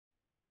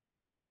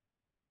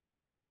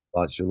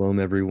Shalom,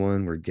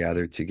 everyone. We're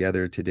gathered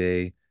together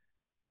today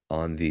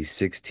on the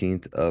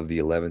 16th of the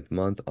 11th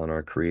month on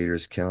our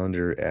Creator's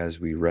calendar as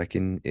we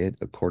reckon it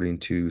according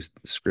to the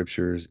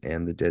scriptures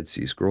and the Dead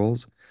Sea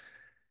Scrolls.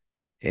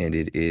 And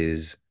it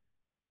is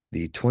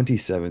the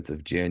 27th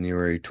of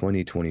January,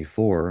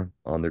 2024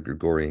 on the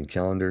Gregorian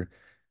calendar.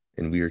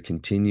 And we are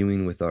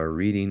continuing with our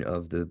reading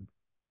of the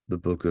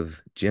book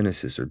of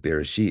Genesis or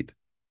Bereshit.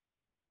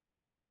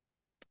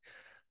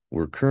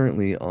 We're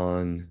currently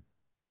on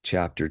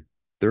chapter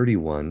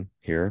 31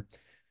 here.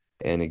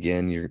 And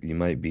again, you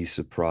might be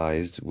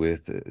surprised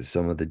with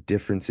some of the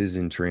differences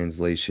in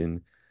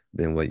translation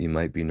than what you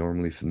might be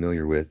normally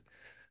familiar with.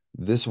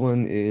 This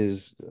one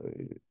is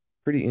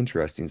pretty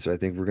interesting. So I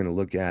think we're going to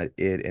look at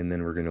it and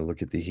then we're going to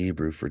look at the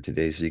Hebrew for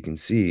today so you can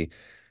see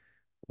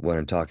what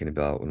I'm talking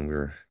about when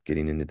we're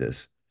getting into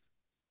this.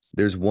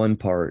 There's one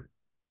part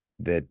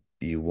that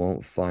you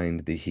won't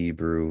find the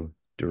Hebrew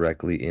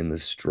directly in the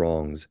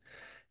Strongs,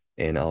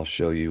 and I'll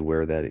show you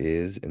where that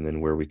is and then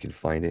where we can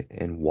find it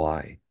and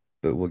why.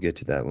 But we'll get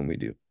to that when we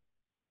do.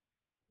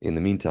 In the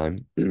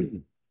meantime,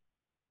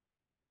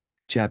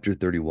 chapter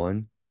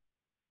 31,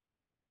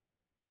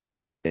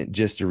 and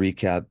just to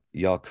recap,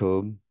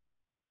 Jacob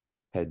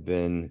had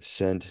been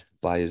sent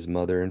by his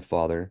mother and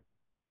father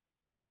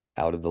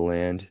out of the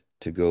land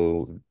to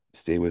go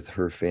stay with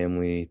her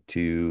family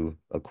to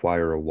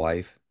acquire a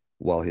wife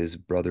while his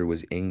brother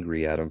was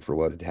angry at him for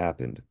what had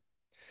happened.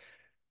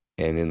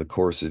 And in the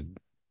course of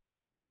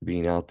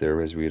being out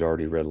there, as we had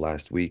already read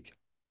last week,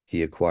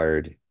 he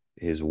acquired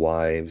his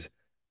wives,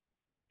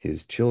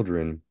 his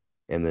children,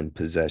 and then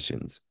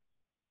possessions.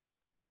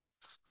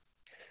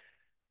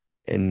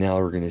 And now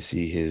we're going to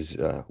see his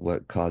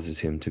what causes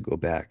him to go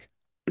back.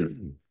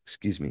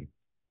 Excuse me.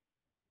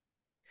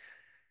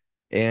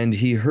 And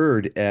he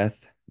heard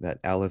Eth, that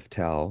Aleph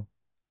Tau,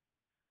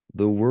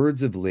 the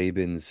words of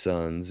Laban's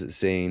sons,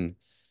 saying,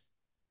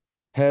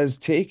 Has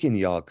taken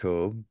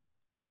Jacob,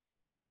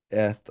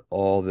 Eth,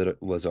 all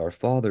that was our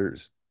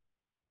father's,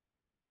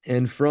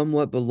 and from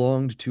what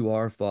belonged to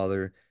our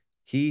father,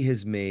 he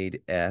has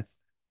made Eth,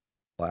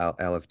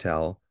 Aleph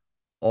Tau,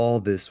 all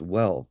this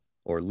wealth,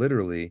 or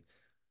literally,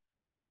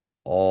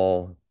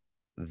 all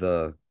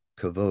the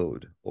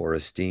kavod, or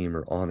esteem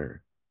or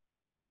honor.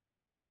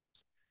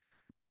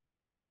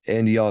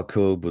 And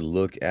Jacob would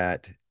look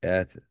at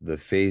the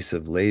face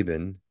of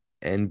Laban,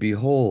 and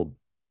behold,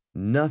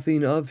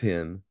 nothing of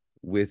him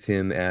with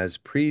him as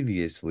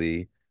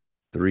previously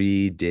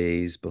 3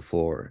 days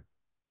before.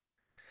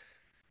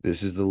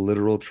 This is the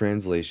literal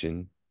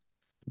translation.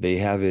 They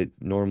have it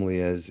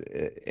normally as,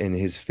 and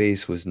his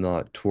face was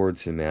not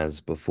towards him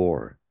as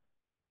before.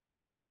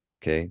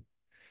 Okay.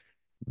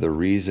 The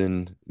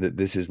reason that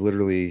this is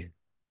literally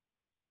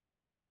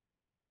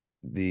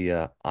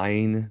the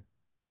ein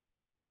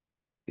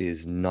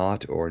is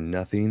not or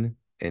nothing,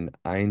 and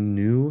ein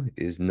nu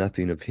is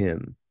nothing of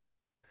him.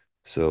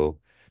 So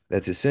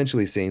that's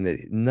essentially saying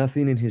that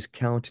nothing in his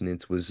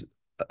countenance was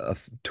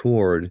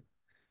toward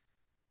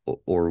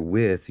or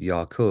with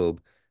Jacob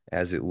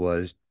as it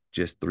was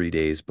just 3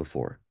 days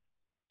before.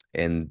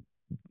 And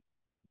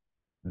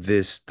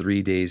this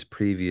 3 days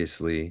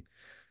previously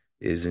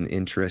is an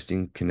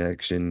interesting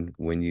connection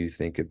when you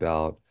think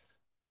about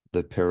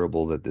the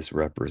parable that this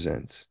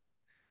represents.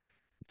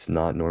 It's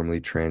not normally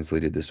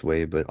translated this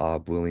way, but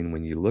ob willing,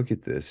 when you look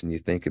at this and you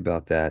think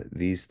about that,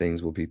 these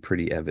things will be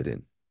pretty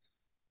evident.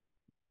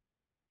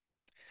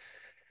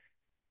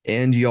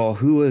 And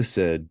Yahuah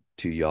said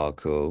to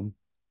Jacob,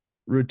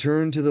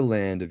 Return to the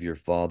land of your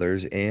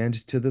fathers and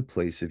to the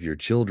place of your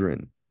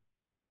children,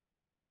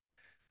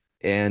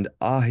 and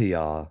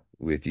Ahiah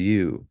with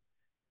you.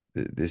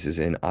 This is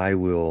an I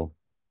will,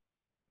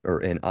 or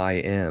an I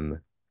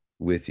am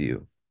with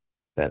you.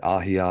 That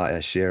Ahiah,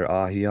 Asher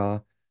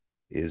Ahiah,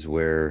 is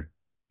where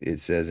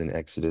it says in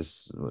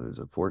Exodus, what is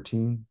it,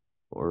 14?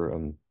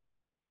 Or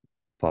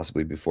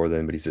possibly before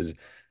then, but he says,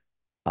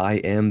 I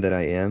am that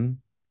I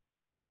am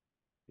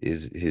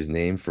is his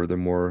name.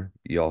 Furthermore,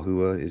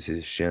 Yahuah is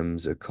his Shem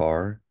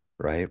Zakar,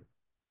 right?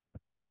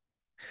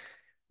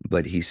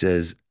 But he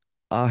says,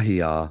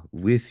 Ahiah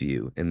with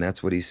you. And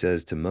that's what he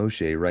says to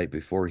Moshe right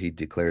before he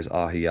declares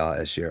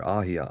Ahiah Asher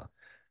Ahiah.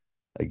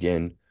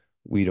 Again,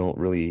 we don't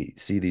really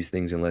see these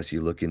things unless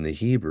you look in the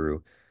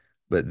Hebrew,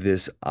 but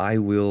this I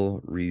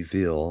will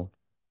reveal,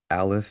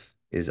 Aleph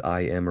is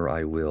I am or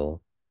I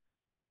will,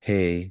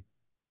 Hey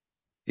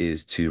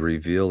is to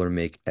reveal or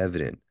make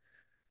evident,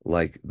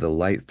 like the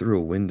light through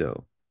a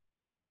window.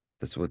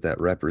 That's what that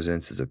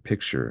represents as a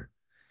picture.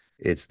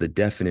 It's the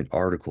definite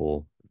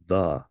article,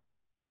 the.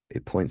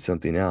 It points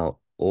something out,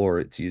 or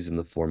it's used in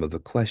the form of a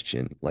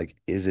question, like,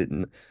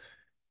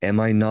 am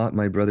I not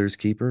my brother's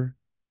keeper?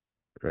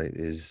 Right?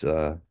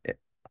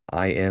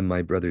 I am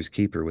my brother's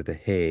keeper with a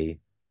hey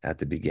at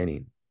the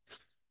beginning.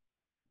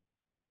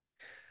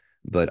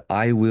 But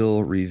I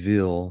will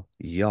reveal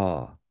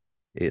Yah.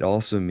 It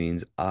also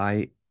means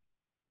I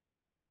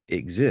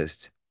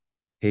exist.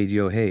 Hey,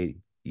 yo, hey,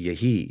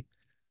 Yahi.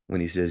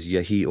 When he says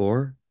Yahi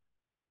or,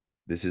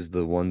 this is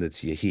the one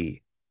that's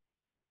Yahi.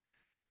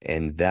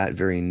 And that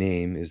very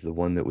name is the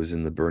one that was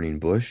in the burning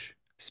bush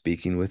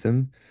speaking with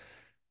him.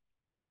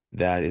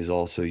 That is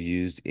also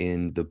used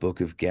in the book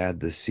of Gad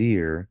the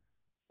seer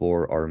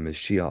for our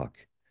Mashiach,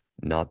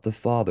 not the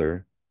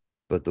Father,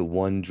 but the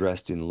one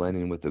dressed in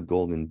linen with a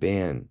golden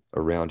band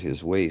around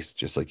his waist,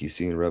 just like you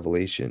see in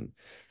Revelation,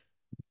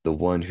 the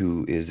one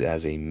who is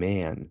as a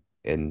man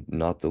and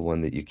not the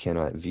one that you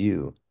cannot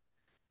view.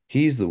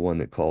 He's the one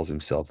that calls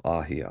himself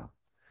Ahiah.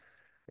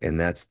 And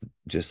that's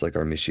just like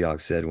our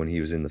Mashiach said when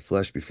he was in the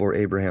flesh before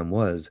Abraham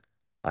was,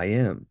 I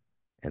am.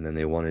 And then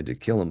they wanted to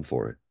kill him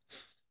for it.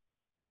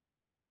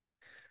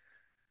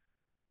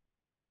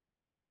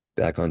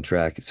 Back on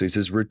track. So he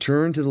says,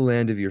 return to the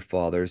land of your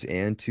fathers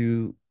and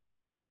to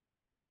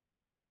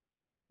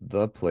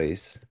the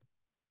place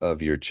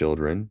of your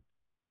children,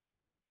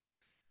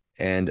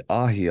 and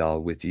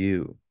Ahiah with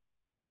you.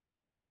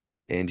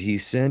 And he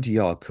sent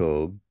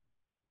Jacob,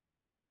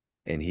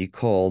 and he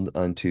called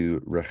unto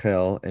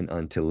Rachel and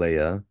unto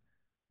Leah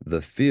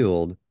the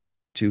field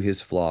to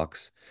his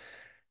flocks,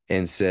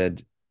 and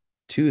said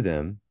to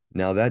them,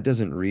 now that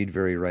doesn't read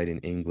very right in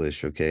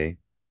English, okay?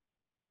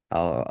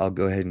 I'll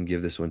go ahead and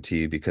give this one to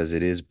you because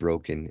it is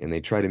broken, and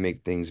they try to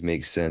make things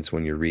make sense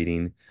when you're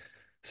reading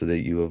so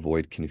that you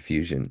avoid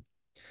confusion.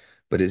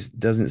 But it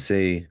doesn't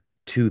say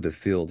to the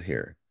field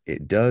here.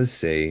 It does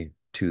say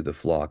to the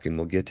flock, and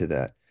we'll get to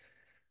that.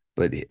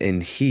 But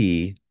and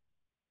he,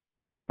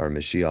 our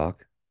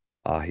Mashiach,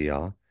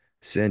 Ahiah,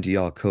 sent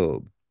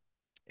Jacob,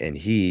 and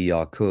he,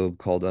 Jacob,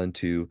 called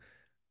unto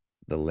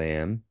the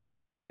lamb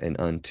and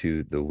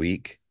unto the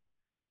weak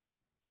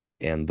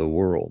and the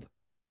world.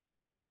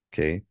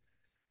 Okay?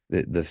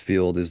 The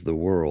field is the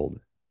world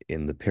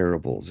in the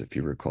parables, if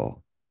you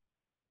recall.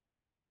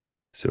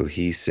 So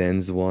he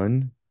sends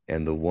one,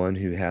 and the one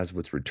who has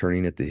what's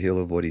returning at the heel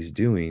of what he's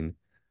doing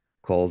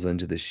calls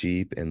unto the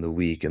sheep and the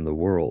weak and the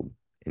world,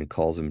 and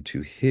calls them to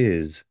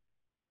his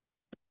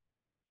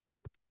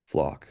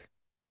flock,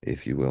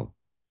 if you will.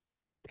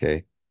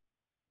 Okay.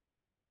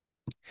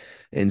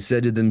 And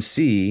said to them,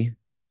 see,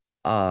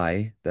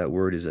 that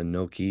word is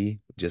Anoki,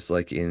 just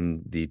like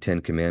in the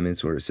Ten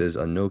Commandments where it says,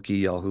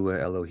 Anoki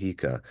Yahuah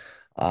Elohika.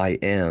 I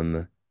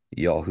am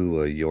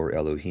Yahuah, your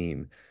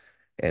Elohim.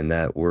 And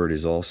that word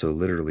is also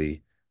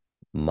literally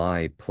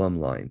my plumb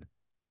line.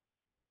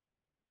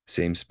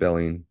 Same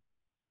spelling.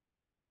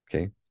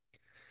 Okay.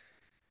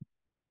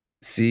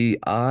 See,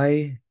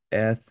 I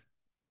eth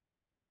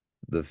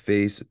the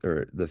face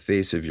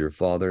of your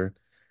father,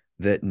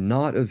 that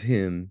naught of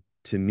him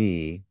to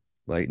me,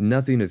 like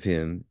nothing of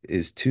him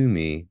is to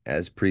me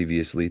as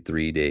previously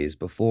 3 days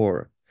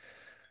before.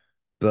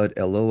 But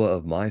Eloah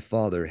of my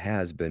father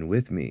has been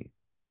with me.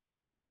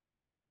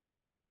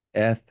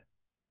 Eth,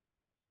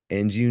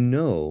 and you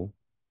know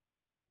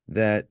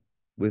that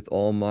with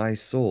all my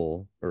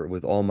soul, or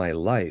with all my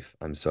life,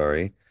 I'm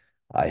sorry,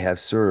 I have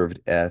served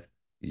Eth,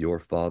 your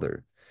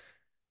father.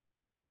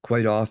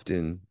 Quite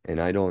often,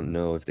 and I don't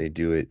know if they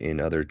do it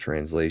in other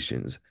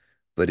translations,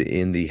 but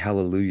in the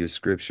Hallelujah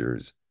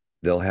scriptures,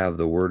 they'll have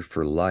the word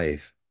for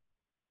life,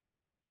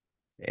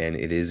 and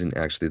it isn't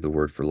actually the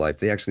word for life.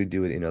 They actually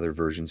do it in other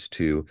versions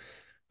too.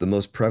 The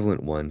most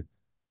prevalent one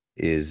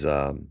is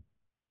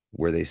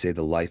where they say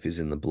the life is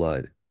in the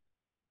blood.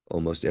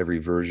 Almost every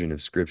version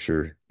of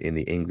scripture in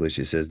the English,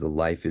 it says the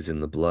life is in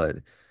the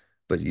blood.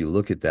 But you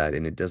look at that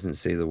and it doesn't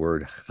say the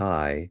word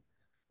chai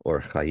or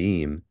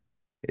chaim.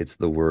 It's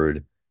the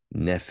word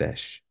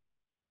nefesh.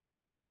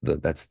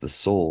 That's the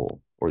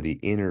soul or the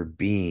inner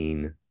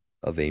being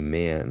of a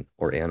man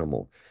or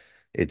animal.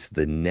 It's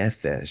the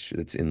nefesh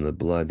that's in the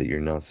blood that you're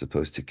not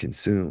supposed to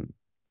consume.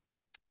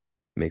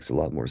 Makes a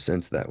lot more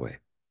sense that way.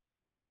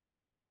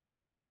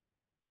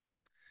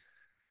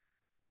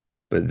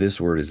 But this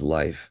word is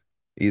life.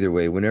 Either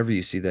way, whenever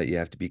you see that, you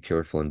have to be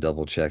careful and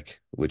double check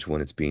which one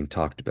it's being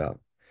talked about.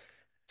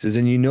 It says,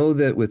 and you know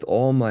that with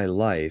all my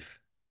life,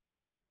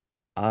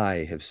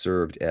 I have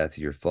served Eth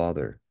your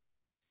father.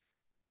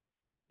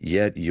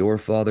 Yet your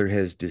father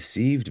has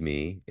deceived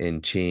me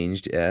and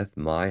changed Eth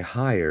my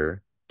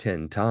hire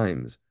 10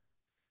 times.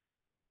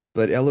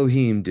 But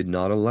Elohim did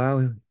not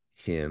allow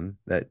him,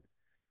 that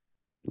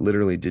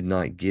literally did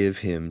not give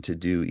him to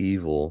do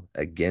evil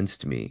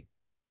against me.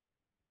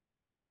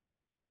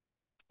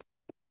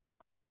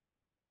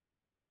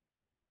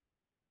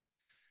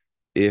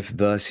 If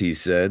thus he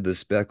said, the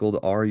speckled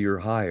are your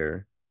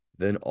hire,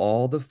 then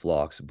all the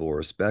flocks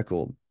bore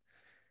speckled.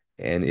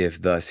 And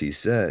if thus he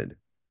said,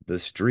 the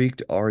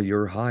streaked are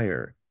your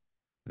hire,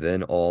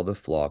 then all the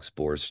flocks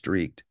bore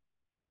streaked.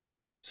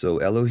 So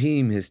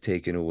Elohim has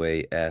taken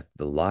away the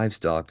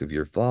livestock of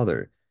your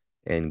father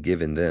and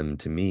given them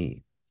to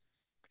me.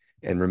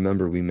 And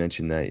remember, we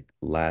mentioned that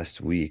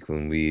last week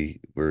when we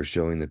were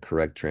showing the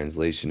correct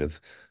translation of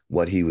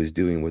what he was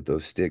doing with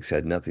those sticks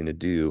had nothing to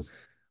do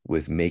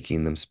with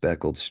making them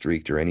speckled,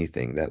 streaked, or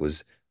anything. That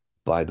was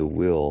by the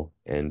will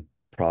and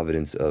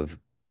providence of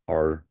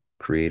our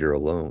Creator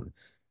alone.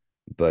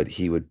 But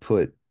he would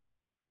put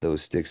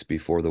those sticks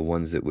before the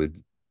ones that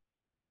would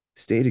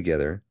stay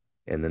together,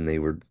 and then they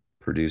would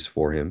produce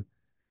for him,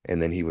 and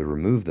then he would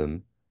remove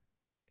them,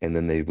 and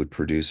then they would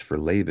produce for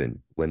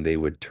Laban when they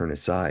would turn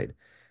aside.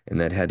 And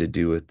that had to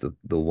do with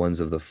the ones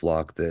of the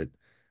flock that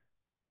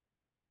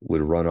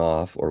would run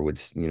off or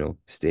would,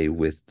 stay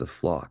with the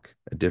flock.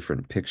 A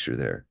different picture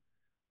there.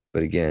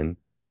 But again,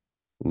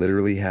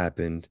 literally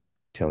happened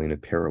telling a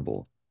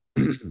parable.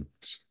 It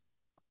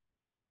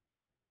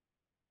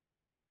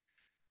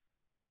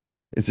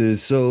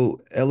says, so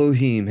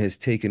Elohim has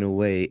taken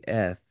away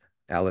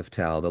Aleph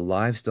Tau, the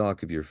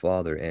livestock of your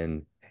father,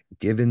 and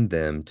given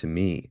them to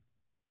me.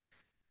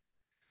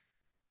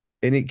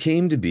 And it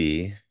came to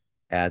be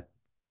at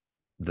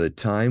the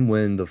time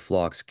when the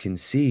flocks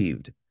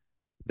conceived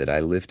that I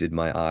lifted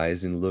my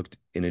eyes and looked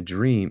in a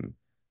dream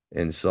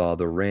and saw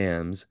the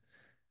rams,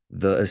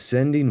 the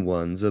ascending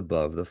ones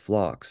above the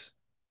flocks.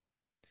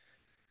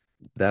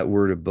 That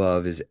word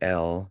above is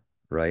El,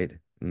 right?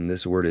 And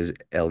this word is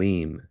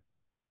Elim,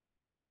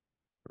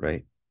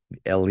 right?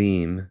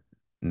 Elim,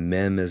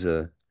 mem as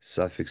a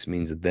suffix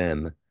means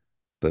them,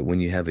 but when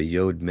you have a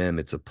yod mem,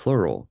 it's a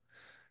plural.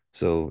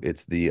 So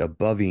it's the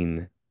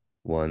aboving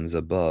ones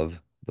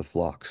above the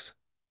flocks,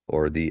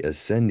 or the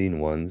ascending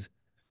ones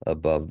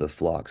above the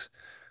flocks.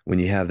 When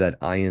you have that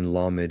ayin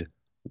lamed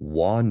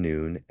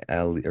wanun,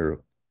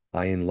 or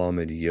ayin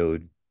lamed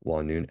yod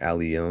wanun,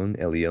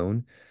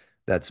 elion,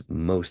 that's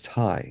most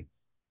high,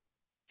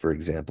 for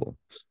example.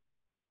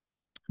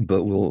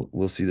 But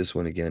we'll see this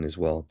one again as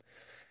well.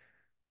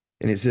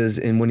 And it says,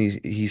 and when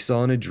he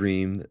saw in a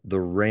dream the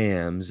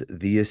rams,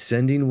 the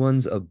ascending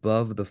ones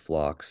above the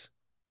flocks,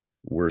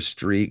 were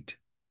streaked,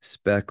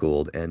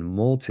 speckled, and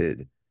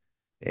molted.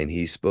 And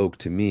he spoke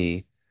to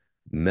me,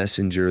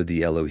 messenger of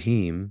the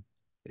Elohim.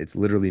 It's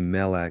literally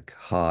Melech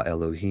ha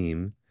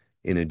Elohim,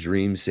 in a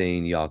dream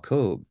saying,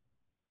 Yaakov.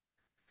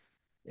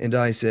 And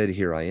I said,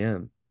 here I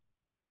am.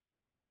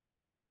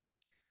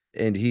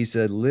 And he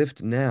said,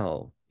 lift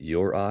now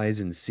your eyes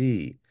and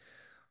see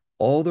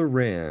all the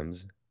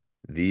rams,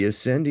 the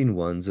ascending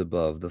ones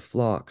above the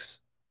flocks,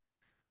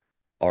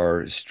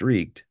 are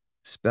streaked,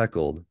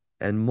 speckled,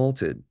 and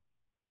molted,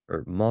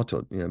 or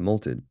mottled,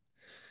 molted.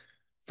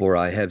 For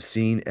I have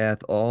seen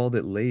all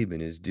that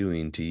Laban is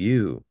doing to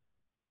you.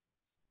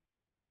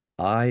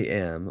 I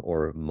am,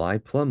 or my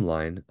plumb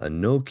line,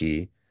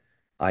 Anoki,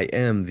 I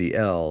am the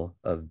El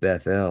of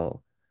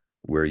Bethel,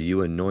 where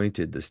you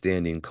anointed the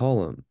standing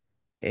column,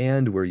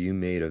 and where you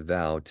made a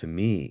vow to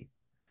me.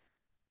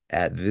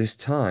 At this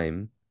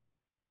time,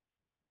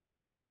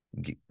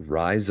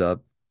 rise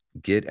up,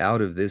 get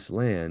out of this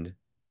land,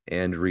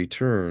 and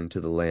return to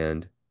the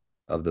land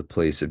of the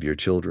place of your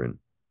children.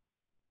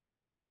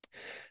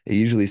 It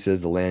usually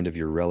says the land of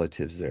your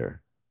relatives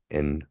there.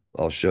 And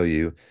I'll show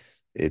you.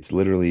 It's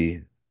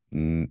literally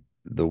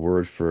the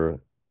word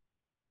for,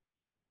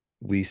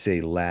 we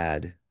say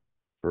lad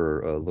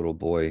for a little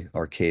boy,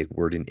 archaic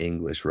word in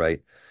English,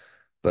 right?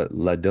 But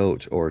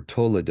ladot or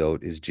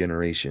toledot is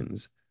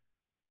generations.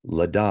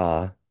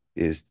 Lada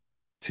is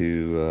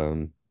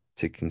to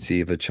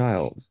conceive a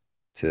child,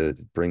 to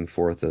bring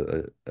forth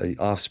a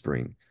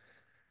offspring.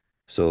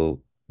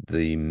 So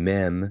the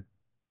mem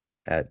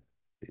at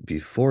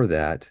before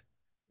that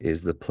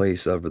is the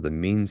place of, or the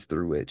means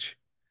through which,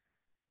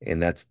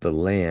 and that's the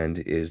land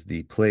is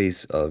the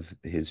place of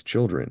his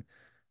children,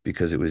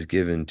 because it was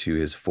given to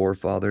his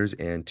forefathers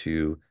and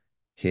to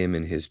him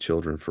and his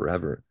children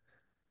forever.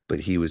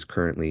 But he was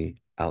currently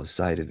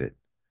outside of it,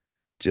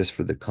 just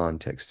for the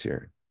context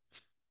here.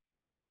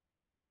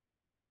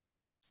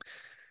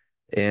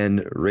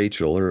 And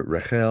Rachel, or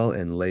Rachel,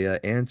 and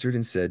Leah answered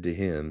and said to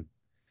him,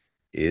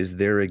 is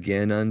there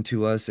again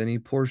unto us any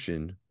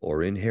portion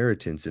or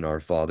inheritance in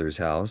our father's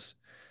house?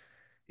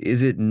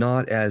 Is it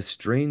not as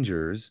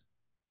strangers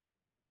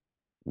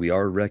we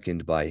are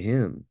reckoned by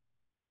him?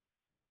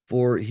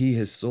 For he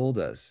has sold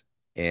us,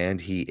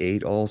 and he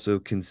ate also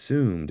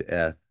consumed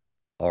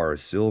our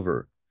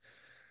silver.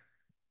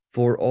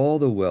 For all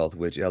the wealth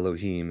which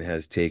Elohim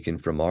has taken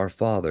from our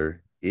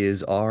father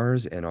is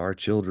ours and our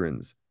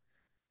children's.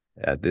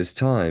 At this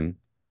time,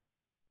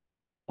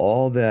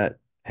 all that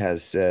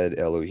has said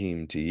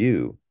Elohim to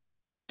you,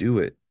 do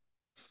it.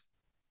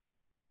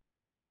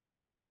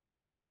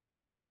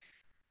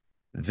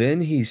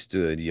 Then he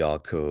stood,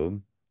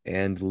 Jacob,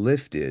 and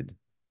lifted,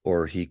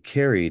 or he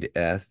carried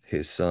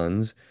his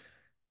sons,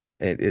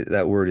 and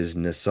that word is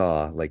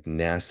nasa, like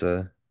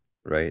NASA,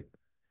 right?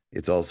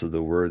 It's also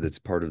the word that's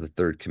part of the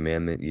third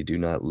commandment. You do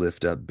not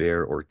lift up,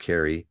 bear, or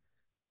carry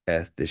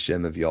the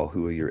Shem of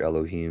Yahuah, your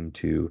Elohim,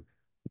 to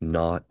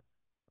not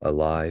a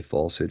lie,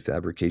 falsehood,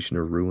 fabrication,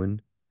 or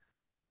ruin.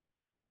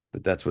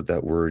 But that's what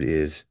that word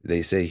is.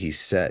 They say he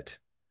set,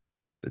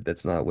 but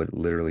that's not what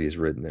literally is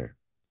written there.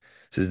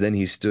 It says, then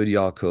he stood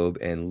Jacob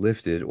and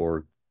lifted,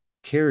 or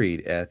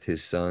carried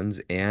his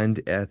sons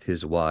and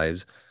his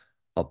wives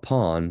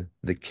upon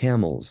the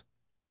camels.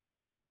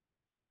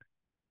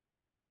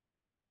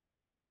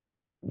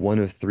 One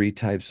of three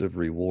types of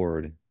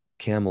reward.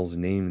 Camels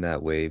named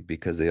that way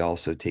because they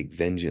also take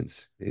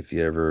vengeance. If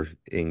you ever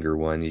anger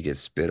one, you get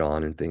spit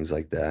on and things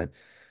like that.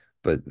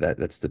 But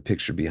that's the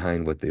picture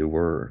behind what they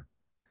were.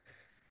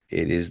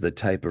 It is the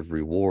type of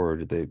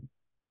reward that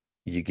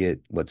you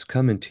get what's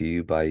coming to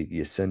you by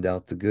you send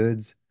out the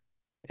goods,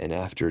 and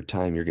after a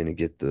time you're going to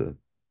get the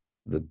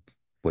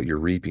what you're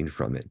reaping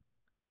from it,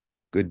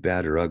 good,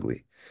 bad, or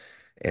ugly.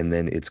 And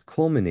then it's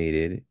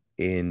culminated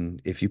in,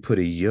 if you put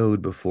a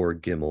yod before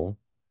gimel,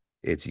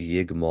 it's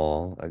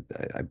yigmal.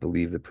 I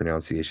believe the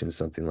pronunciation is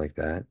something like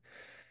that.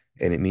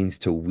 And it means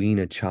to wean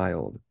a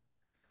child.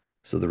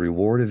 So the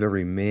reward of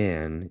every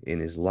man in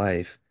his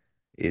life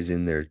is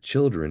in their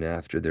children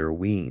after they're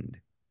weaned.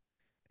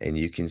 And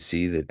you can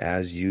see that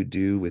as you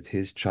do with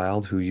his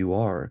child who you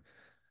are,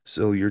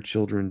 so your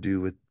children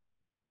do with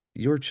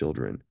your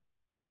children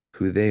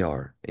who they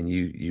are. And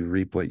you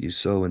reap what you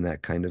sow in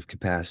that kind of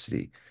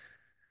capacity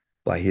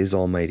by his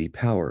almighty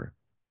power.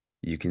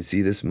 You can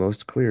see this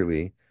most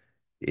clearly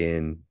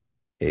in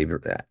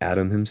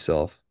Adam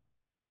himself,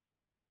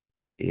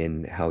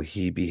 in how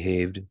he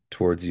behaved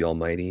towards the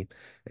Almighty,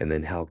 and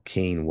then how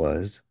Cain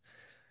was.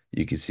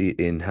 You can see it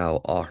in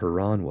how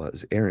Aharon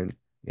was, Aaron,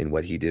 in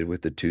what he did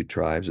with the two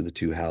tribes or the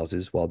two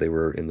houses while they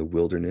were in the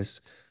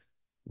wilderness.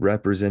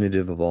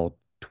 Representative of all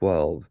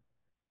 12,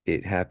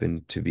 it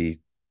happened to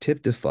be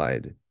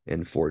typified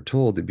and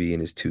foretold to be in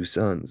his two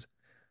sons,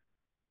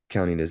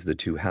 counting as the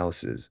two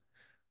houses.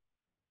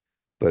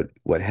 But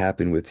what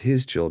happened with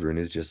his children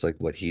is just like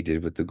what he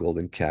did with the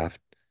golden calf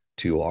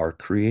to our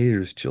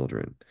Creator's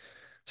children.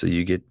 So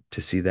you get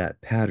to see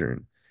that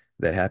pattern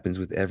that happens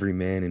with every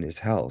man in his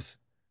house.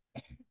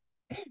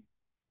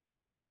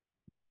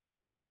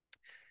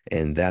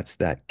 And that's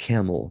that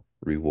camel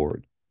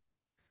reward.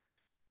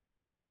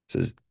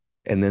 So,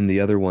 and then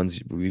the other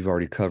ones we've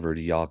already covered,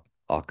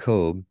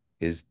 Yaakov,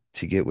 is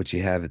to get what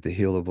you have at the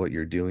heel of what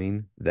you're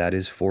doing. That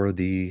is for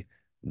the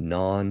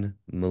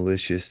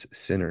non-malicious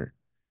sinner,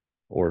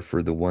 or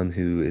for the one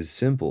who is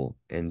simple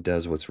and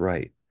does what's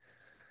right.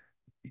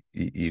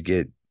 You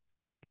get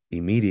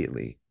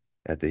immediately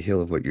at the heel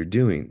of what you're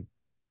doing,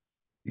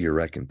 your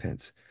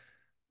recompense.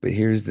 But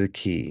here's the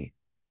key.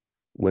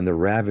 When the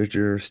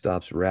ravager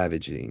stops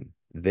ravaging,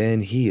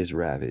 then he is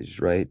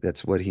ravaged, right?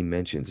 That's what he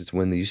mentions. It's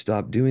when you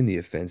stop doing the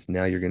offense,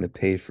 now you're going to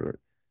pay for it.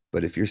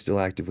 But if you're still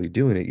actively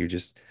doing it,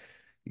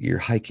 you're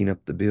hiking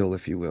up the bill,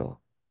 if you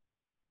will.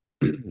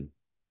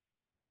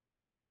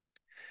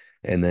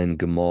 And then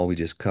Gamal, we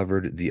just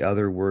covered the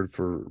other word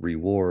for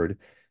reward.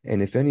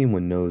 And if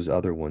anyone knows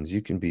other ones,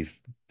 you can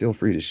feel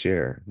free to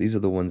share. These are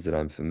the ones that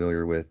I'm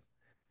familiar with,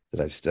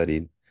 that I've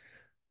studied.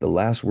 The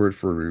last word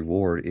for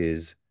reward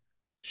is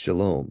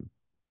shalom,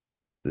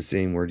 the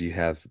same word you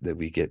have that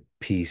we get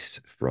peace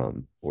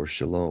from, or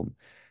shalom.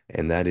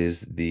 And that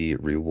is the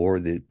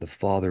reward that the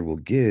Father will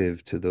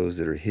give to those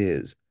that are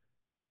his,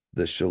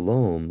 the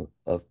shalom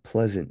of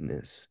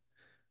pleasantness.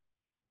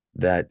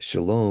 That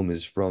shalom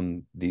is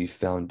from the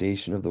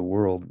foundation of the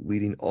world,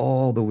 leading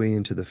all the way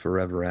into the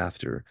forever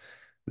after,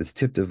 that's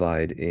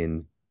typified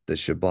in the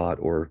Shabbat,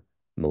 or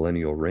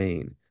millennial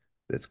reign,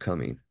 that's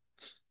coming.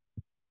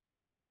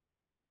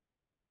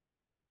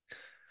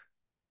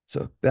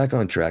 So back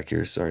on track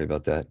here. Sorry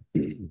about that.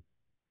 It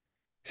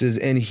says,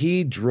 and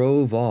he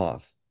drove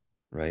off,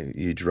 right?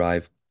 You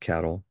drive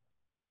cattle,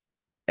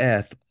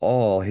 eth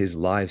all his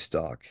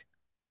livestock,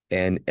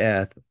 and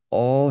eth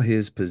all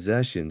his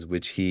possessions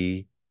which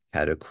he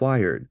had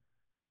acquired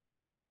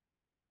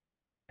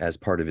as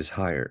part of his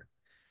hire.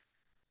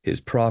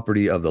 His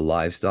property of the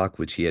livestock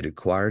which he had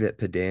acquired at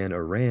Padan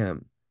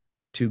Aram,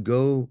 to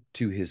go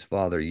to his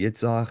father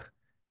Yitzhak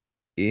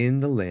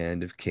in the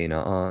land of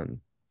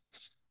Canaan.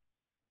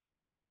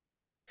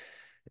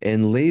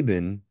 And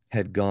Laban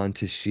had gone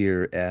to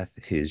shear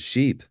eth his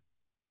sheep.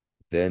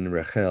 Then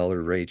Rachel,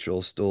 or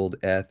Rachel, stole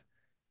eth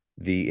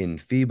the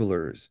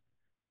enfeeblers.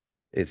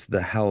 It's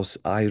the house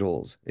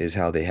idols, is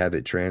how they have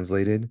it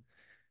translated.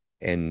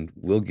 And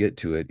we'll get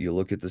to it. You'll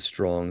look at the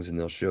Strongs and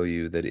they'll show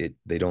you that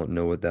they don't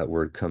know what that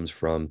word comes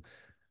from.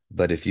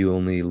 But if you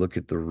only look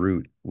at the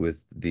root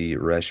with the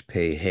resh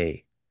pei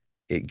hey,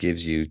 it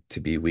gives you to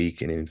be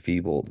weak and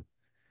enfeebled.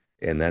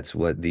 And that's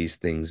what these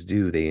things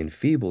do. They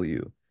enfeeble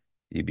you.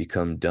 You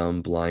become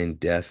dumb,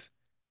 blind, deaf,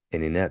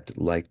 and inept,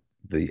 like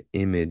the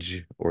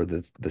image or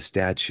the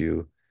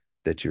statue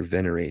that you're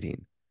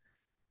venerating.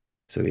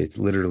 So it's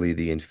literally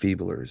the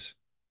enfeeblers.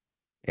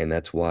 And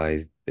that's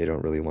why they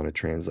don't really want to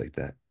translate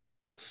that.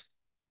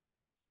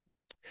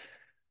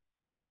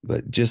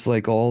 But just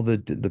like all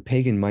the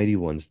pagan mighty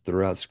ones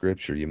throughout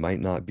scripture, you might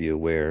not be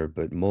aware,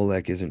 but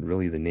Molech isn't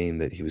really the name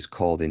that he was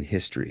called in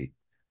history.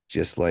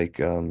 Just like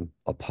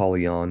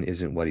Apollyon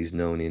isn't what he's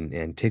known in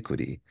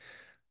antiquity.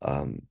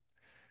 Um,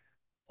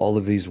 all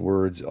of these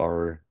words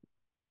are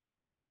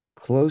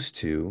close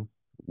to,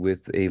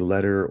 with a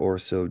letter or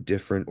so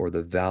different, or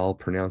the vowel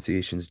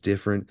pronunciations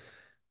different,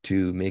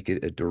 to make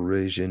it a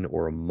derision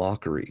or a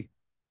mockery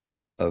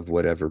of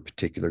whatever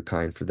particular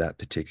kind for that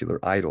particular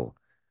idol.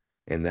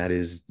 And that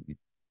is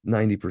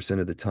 90%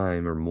 of the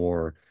time or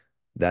more.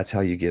 That's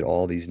how you get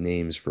all these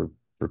names for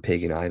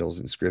pagan idols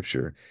in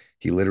scripture.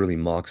 He literally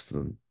mocks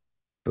them,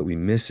 but we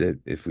miss it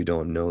if we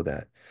don't know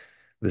that.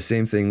 The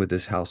same thing with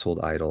this household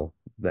idol.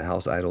 The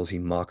house idols, he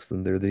mocks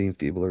them. They're the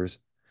enfeeblers,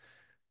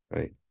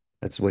 right?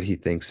 That's what he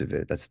thinks of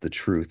it. That's the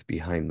truth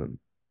behind them.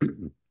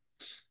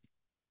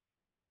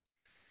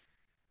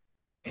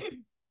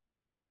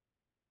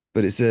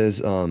 But it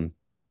says,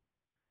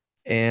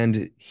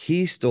 and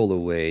he stole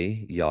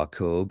away,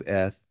 Jacob,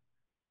 eth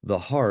the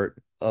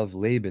heart of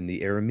Laban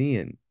the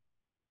Aramean.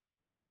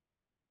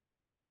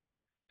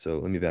 So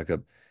let me back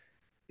up.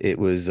 It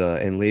was,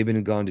 and Laban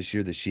had gone to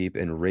shear the sheep,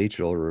 and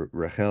Rachel, or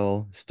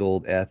Rachel,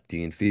 stole eth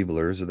the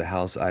enfeeblers, or the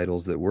house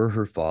idols that were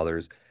her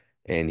father's,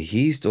 and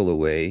he stole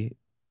away,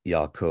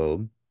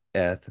 Jacob,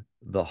 eth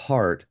the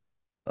heart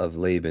of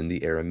Laban the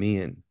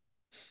Aramean,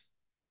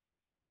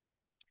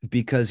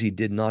 because he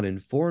did not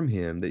inform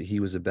him that he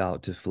was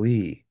about to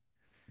flee.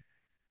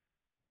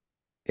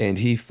 And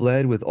he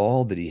fled with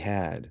all that he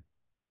had,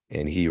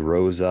 and he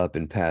rose up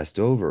and passed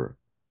over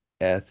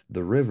eth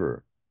the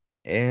river,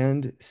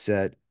 and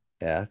set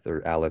eth,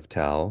 or Aleph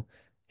Tau,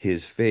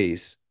 his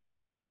face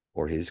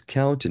or his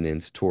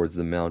countenance towards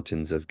the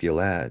mountains of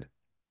Gilead,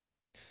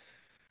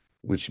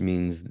 which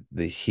means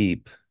the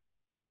heap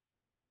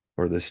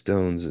or the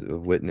stones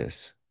of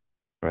witness,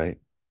 right?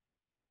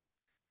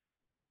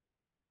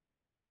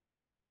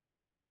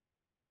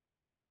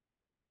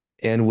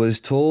 And was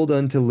told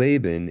unto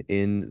Laban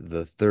in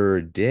the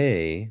third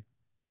day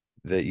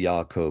that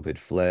Jacob had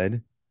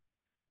fled.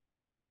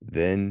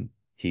 Then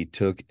he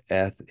took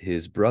eth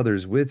his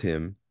brothers with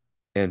him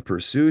and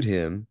pursued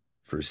him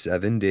for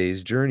 7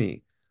 days'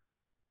 journey.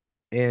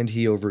 And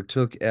he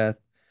overtook eth,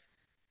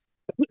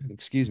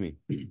 excuse me,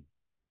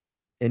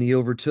 and he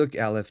overtook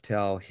Aleph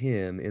Tau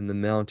him in the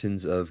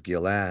mountains of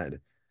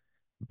Gilead.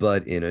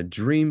 But in a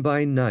dream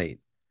by night,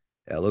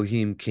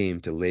 Elohim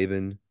came to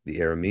Laban the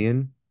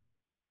Aramean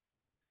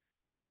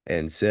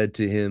and said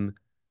to him,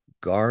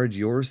 guard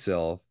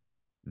yourself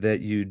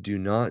that you do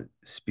not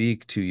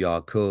speak to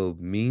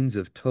Jacob means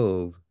of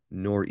Tov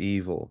nor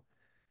evil.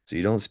 So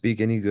you don't speak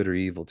any good or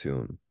evil to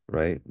him,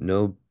 right?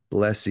 No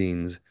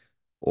blessings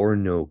or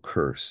no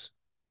curse.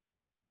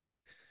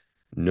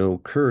 No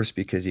curse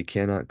because you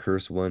cannot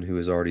curse one who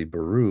is already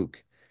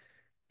Baruch,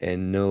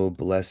 and no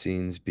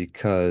blessings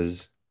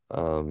because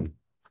well,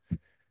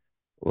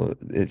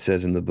 it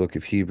says in the book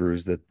of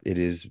Hebrews that it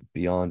is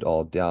beyond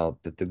all doubt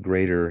that the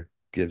greater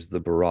gives the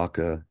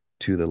baraka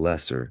to the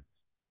lesser.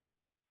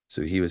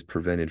 So he was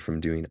prevented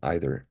from doing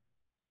either.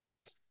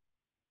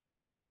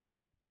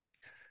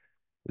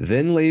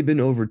 Then Laban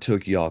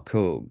overtook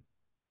Jacob.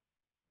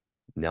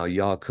 Now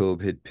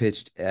Jacob had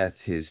pitched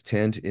eth his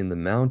tent in the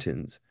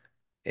mountains,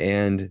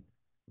 and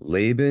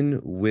Laban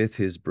with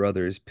his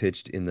brothers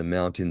pitched in the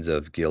mountains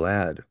of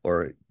Gilead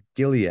or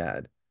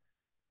Gilead.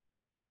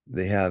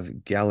 They have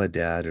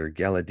Galadad or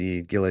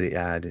Galadi,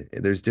 Gilead.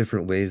 There's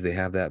different ways they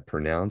have that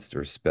pronounced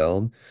or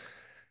spelled.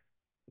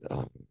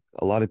 Um,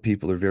 a lot of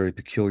people are very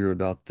peculiar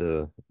about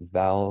the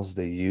vowels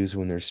they use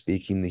when they're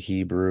speaking the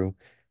Hebrew,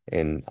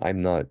 and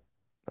I'm not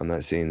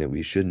saying that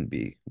we shouldn't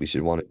be. We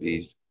should want to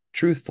be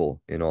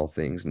truthful in all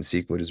things and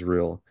seek what is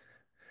real.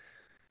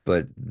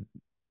 But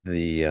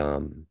the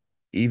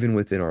even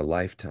within our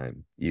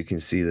lifetime, you can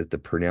see that the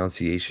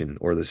pronunciation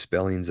or the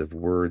spellings of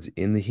words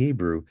in the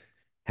Hebrew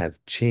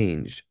have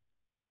changed.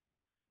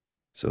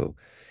 So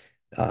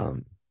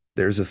um,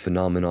 there's a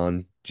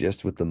phenomenon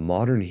just with the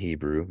modern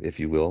Hebrew, if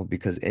you will,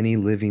 because any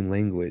living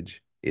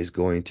language is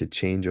going to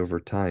change over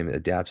time,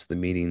 adapts the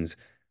meanings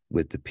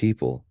with the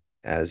people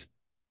as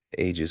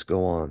ages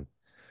go on.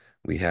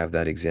 We have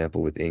that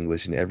example with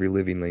English and every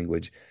living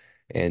language.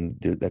 And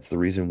that's the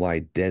reason why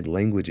dead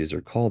languages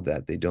are called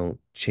that. They don't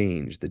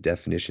change. The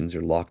definitions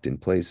are locked in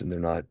place and they're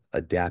not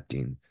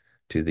adapting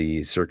to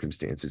the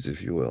circumstances,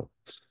 if you will.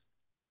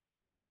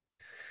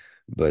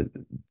 But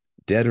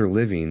dead or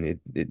living,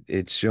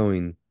 it's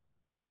showing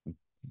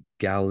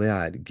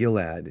Gilead,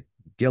 Gilad,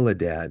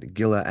 Gilead,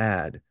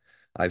 Gilead.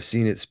 I've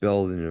seen it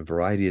spelled in a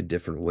variety of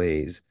different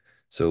ways.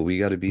 So we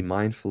got to be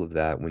mindful of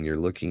that when you're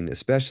looking,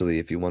 especially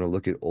if you want to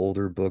look at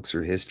older books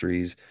or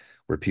histories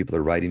where people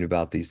are writing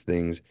about these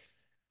things.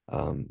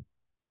 Um,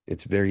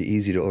 it's very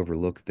easy to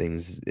overlook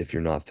things if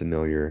you're not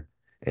familiar.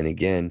 And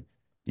again,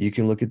 you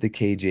can look at the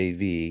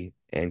KJV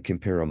and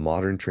compare a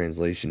modern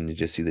translation and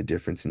just see the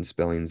difference in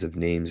spellings of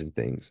names and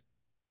things.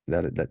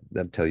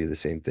 That'll tell you the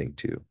same thing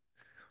too.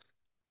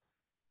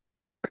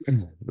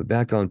 But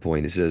back on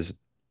point, it says,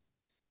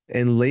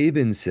 and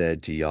Laban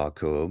said to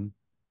Jacob,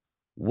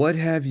 what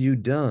have you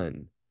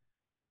done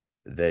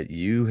that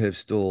you have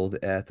stoled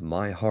eth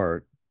my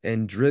heart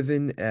and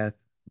driven eth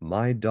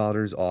my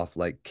daughters off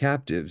like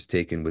captives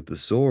taken with the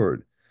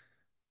sword?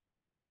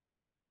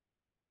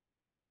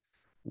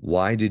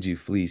 Why did you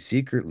flee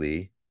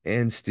secretly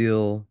and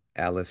steal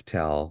Aleph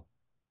Tal,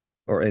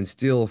 or and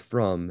steal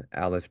from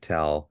Aleph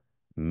Tal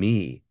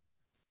me,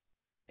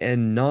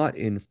 and not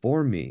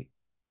inform me?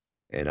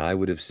 And I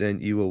would have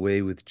sent you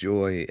away with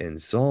joy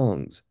and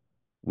songs,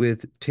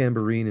 with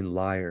tambourine and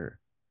lyre.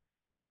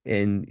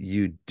 And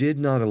you did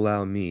not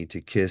allow me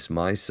to kiss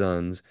my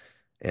sons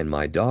and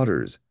my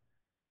daughters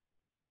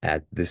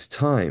at this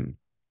time.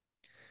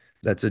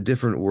 That's a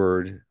different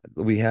word.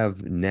 We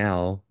have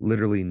now,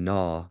 literally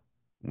na,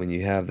 when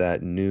you have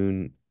that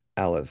noon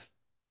aleph.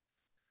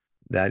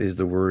 That is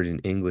the word in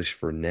English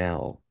for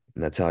now.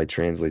 And that's how I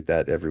translate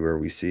that everywhere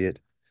we see it.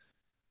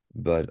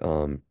 But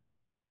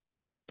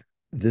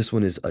this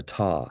one is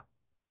atah,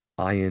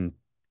 ayin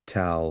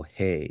tau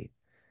hey.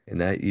 And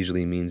that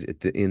usually means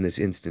in this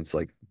instance,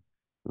 like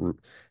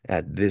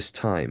at this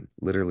time,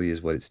 literally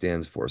is what it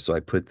stands for. So I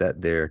put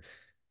that there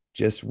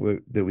just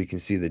that we can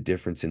see the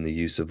difference in the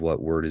use of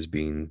what word is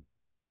being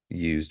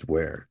used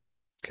where.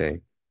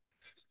 Okay.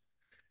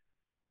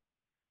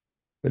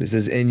 But it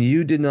says, and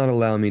you did not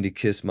allow me to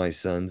kiss my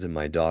sons and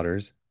my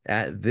daughters.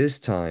 At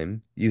this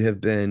time, you have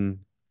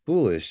been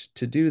foolish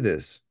to do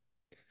this.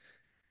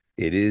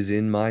 It is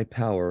in my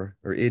power,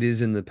 or it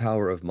is in the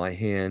power of my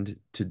hand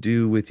to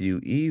do with you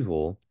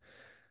evil.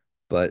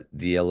 But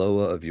the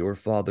Eloah of your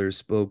fathers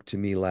spoke to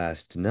me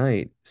last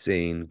night,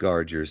 saying,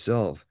 guard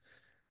yourself,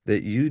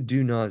 that you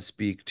do not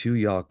speak to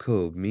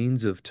Yaakov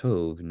means of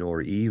Tov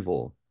nor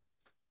evil.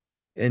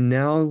 And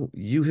now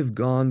you have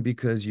gone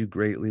because you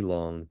greatly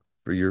long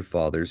for your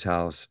father's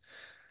house.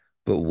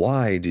 But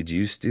why did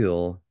you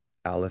steal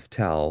Aleph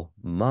Tau,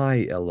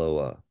 my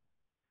Eloah?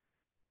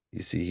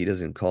 You see, he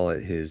doesn't call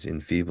it his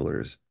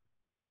enfeeblers.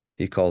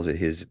 He calls it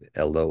his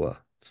Eloah.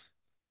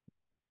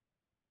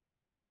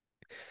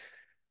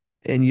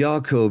 And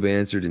Jacob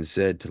answered and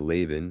said to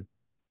Laban,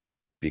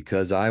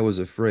 because I was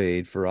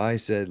afraid, for I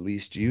said,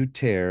 lest you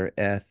tear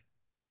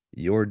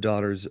your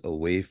daughters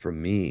away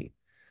from me.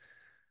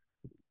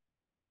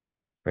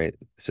 Right?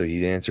 So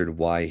he answered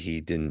why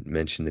he didn't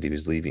mention that he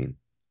was leaving.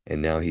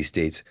 And now he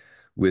states,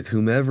 with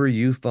whomever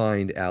you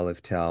find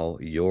Aleph Tau,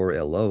 your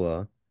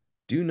Eloah,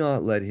 do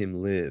not let him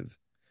live.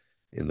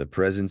 In the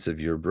presence of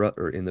your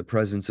brother, in the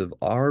presence of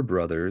our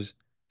brothers,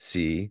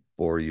 see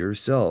for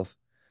yourself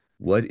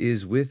what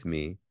is with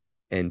me,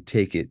 and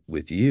take it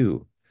with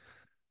you.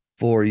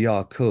 For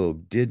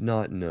Jacob did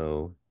not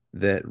know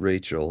that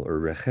Rachel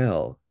or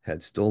Rachel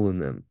had stolen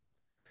them.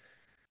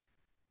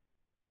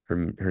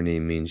 Her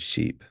name means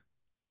sheep.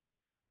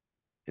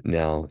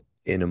 Now,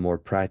 in a more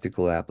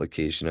practical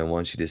application, I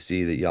want you to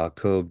see that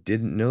Jacob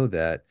didn't know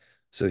that,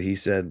 so he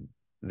said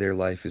their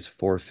life is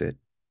forfeit.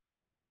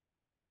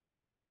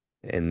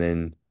 And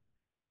then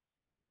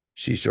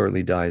she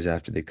shortly dies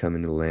after they come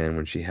into the land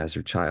when she has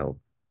her child.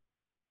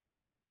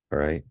 All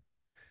right.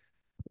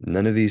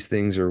 None of these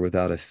things are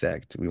without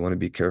effect. We want to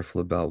be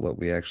careful about what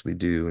we actually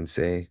do and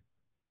say,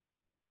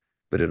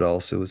 but it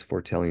also is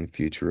foretelling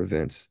future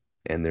events.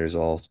 And there's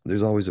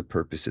always a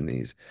purpose in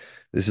these.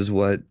 This is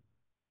what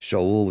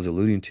Shaul was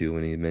alluding to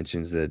when he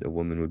mentions that a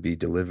woman would be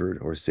delivered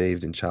or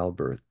saved in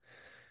childbirth,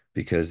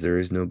 because there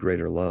is no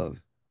greater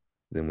love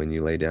than when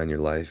you lay down your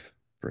life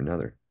for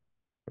another,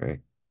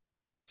 right?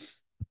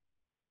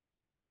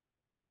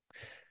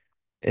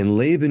 And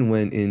Laban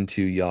went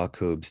into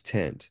Jacob's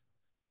tent,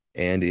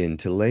 and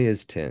into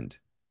Leah's tent,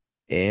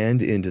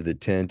 and into the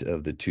tent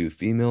of the two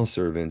female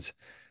servants,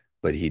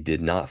 but he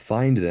did not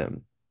find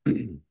them.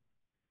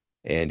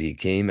 And he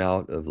came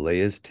out of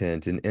Leah's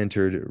tent and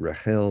entered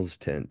Rachel's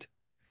tent.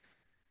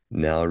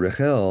 Now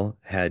Rachel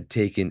had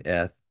taken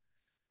the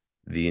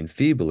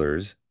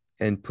enfeeblers,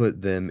 and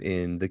put them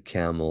in the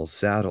camel's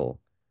saddle,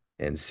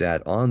 and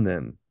sat on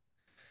them.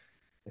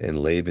 And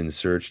Laban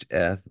searched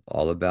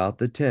all about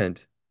the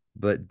tent,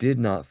 but did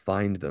not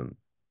find them.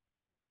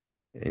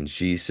 And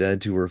she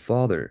said to her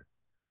father,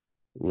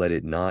 let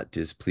it not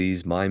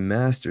displease my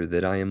master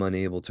that I am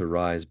unable to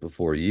rise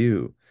before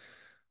you,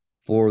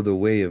 for the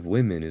way of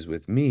women is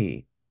with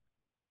me.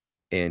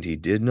 And he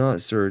did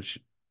not search,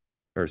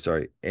 or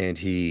sorry, and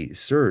he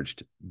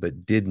searched,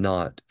 but did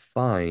not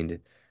find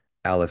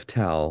Aleph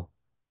Tau,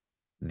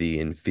 the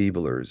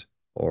enfeeblers,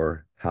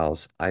 or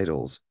house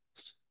idols.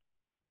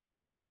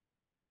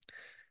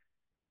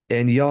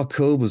 And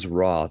Jacob was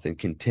wroth and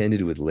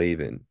contended with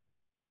Laban.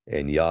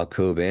 And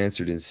Jacob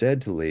answered and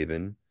said to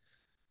Laban,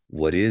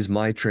 what is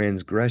my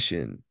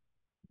transgression?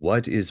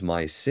 What is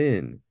my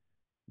sin,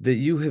 that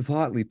you have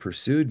hotly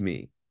pursued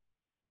me?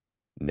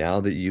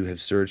 Now that you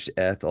have searched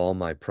all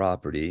my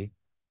property,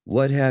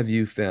 what have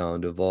you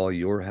found of all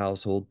your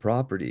household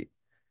property?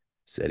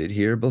 Set it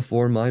here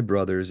before my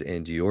brothers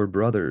and your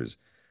brothers,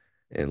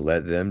 and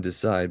let them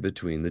decide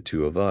between the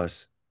two of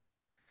us.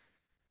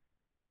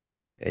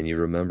 And you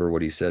remember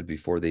what he said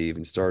before they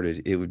even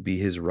started. It would be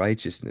his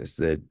righteousness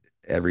that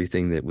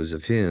everything that was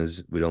of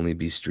his would only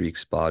be streak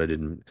spotted,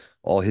 and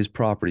all his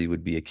property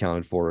would be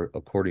accounted for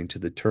according to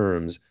the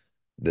terms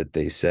that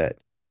they set.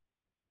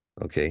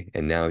 Okay.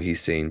 And now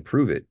he's saying,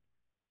 prove it.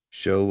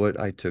 Show what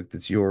I took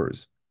that's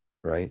yours.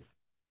 Right.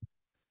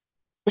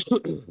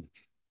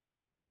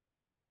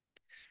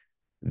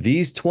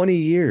 These 20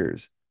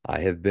 years I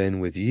have been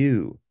with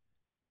you.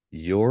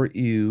 Your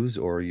ewes,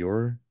 or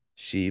your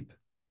sheep,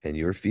 and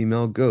your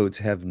female goats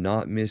have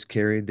not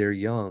miscarried their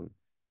young,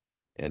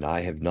 and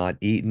I have not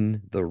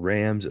eaten the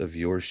rams of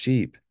your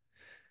sheep.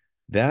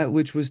 That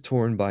which was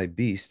torn by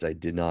beasts I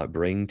did not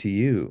bring to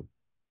you.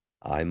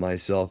 I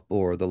myself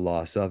bore the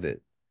loss of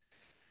it.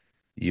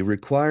 You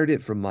required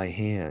it from my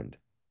hand,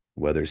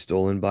 whether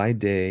stolen by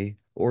day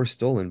or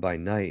stolen by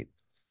night.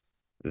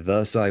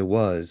 Thus I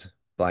was.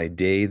 By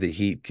day the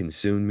heat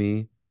consumed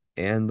me,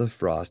 and the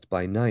frost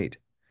by night,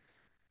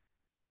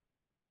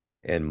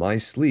 and my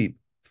sleep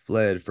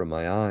fled from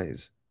my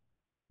eyes.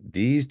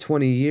 These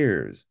 20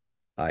 years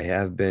I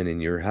have been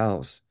in your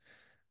house.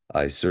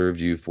 I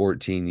served you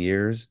 14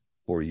 years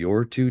for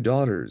your 2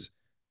 daughters,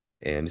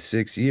 and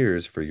 6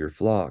 years for your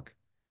flock,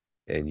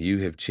 and you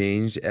have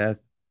changed at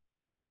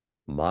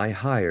my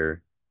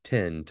hire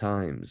 10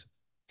 times.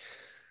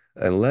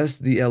 Unless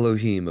the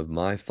Elohim of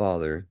my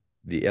father,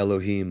 the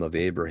Elohim of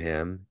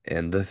Abraham,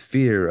 and the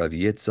fear of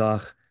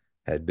Yitzhak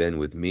had been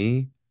with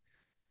me,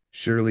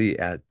 surely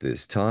at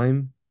this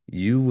time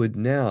you would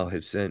now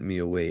have sent me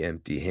away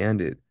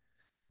empty-handed.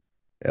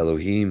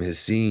 Elohim has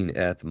seen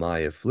eth my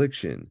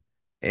affliction,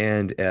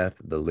 and eth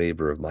the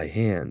labor of my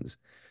hands,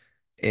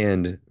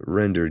 and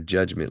rendered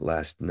judgment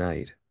last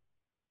night.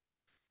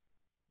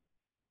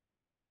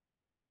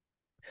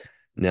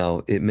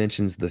 Now, it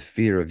mentions the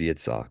fear of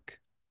Yitzhak.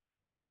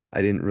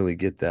 I didn't really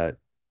get that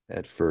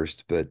at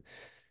first, but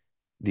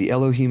the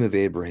Elohim of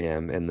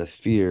Abraham and the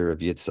fear of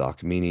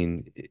Yitzhak,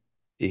 meaning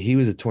he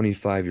was a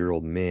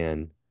 25-year-old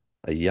man,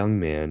 a young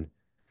man,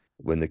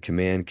 when the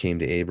command came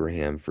to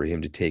Abraham for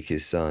him to take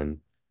his son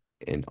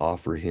and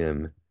offer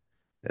him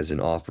as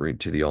an offering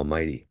to the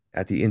Almighty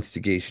at the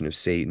instigation of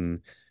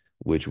Satan,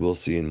 which we'll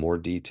see in more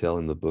detail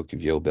in the book of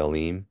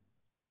Yobelim.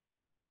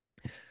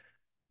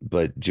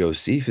 But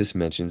Josephus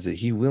mentions that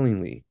he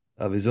willingly,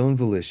 of his own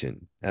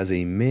volition, as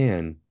a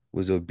man,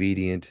 was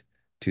obedient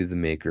to the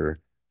Maker,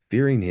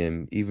 fearing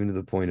him even to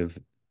the point of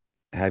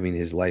having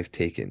his life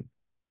taken.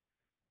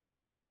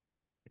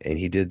 And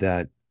he did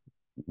that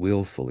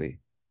willfully.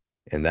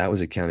 And that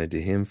was accounted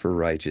to him for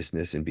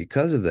righteousness. And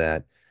because of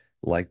that,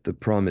 like the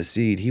promised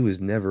seed, he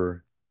was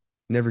never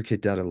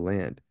kicked out of the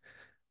land.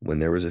 When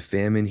there was a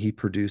famine, he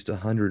produced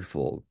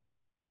 100-fold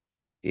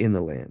in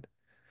the land.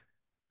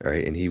 All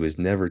right. And he was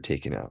never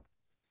taken out.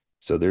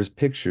 So there's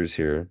pictures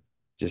here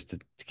just to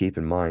keep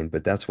in mind,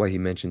 but that's why he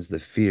mentions the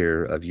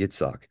fear of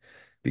Yitzhak,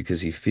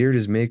 because he feared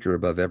his maker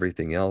above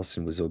everything else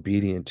and was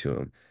obedient to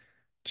him,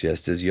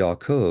 just as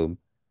Yaakov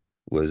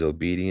was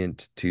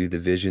obedient to the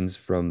visions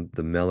from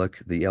the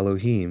Melech, the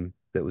Elohim,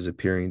 that was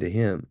appearing to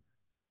him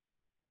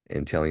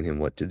and telling him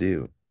what to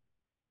do.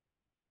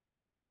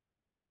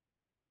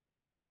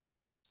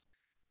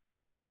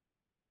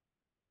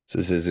 So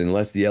it says,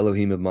 unless the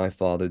Elohim of my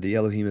father, the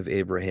Elohim of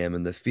Abraham,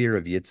 and the fear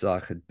of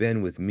Yitzhak had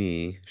been with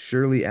me,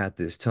 surely at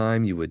this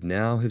time you would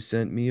now have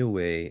sent me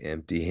away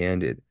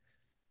empty-handed.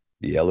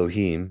 The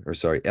Elohim, or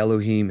sorry,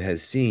 Elohim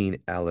has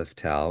seen Aleph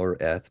Tau,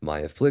 or Eth, my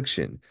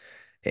affliction,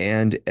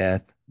 and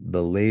Eth,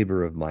 the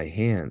labor of my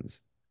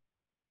hands,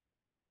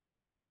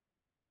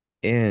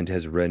 and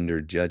has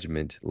rendered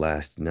judgment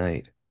last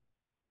night.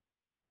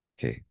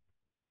 Okay.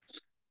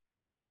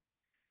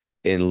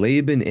 And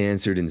Laban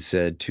answered and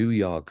said to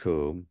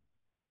Yaakov,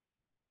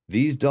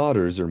 these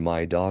daughters are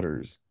my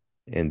daughters,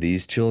 and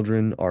these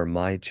children are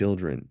my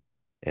children,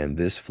 and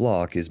this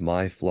flock is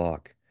my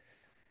flock,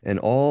 and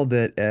all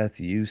that eth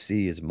you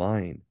see is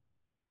mine.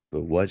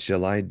 But what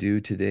shall I do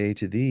today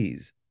to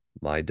these,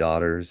 my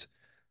daughters,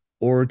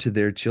 or to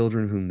their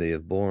children whom they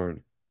have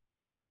borne?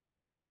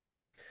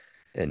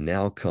 And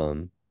now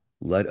come,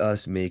 let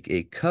us make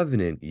a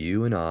covenant,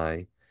 you and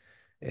I,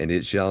 and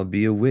it shall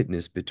be a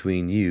witness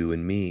between you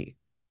and me.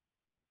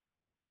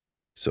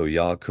 So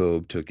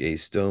Jacob took a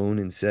stone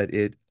and set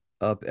it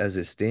up as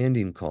a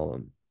standing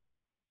column.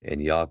 And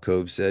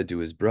Jacob said to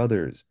his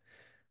brothers,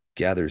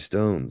 gather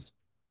stones.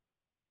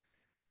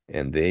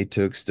 And they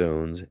took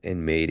stones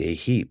and made a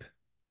heap.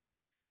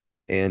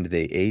 And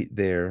they ate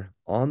there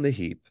on the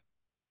heap.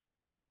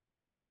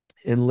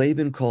 And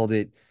Laban called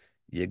it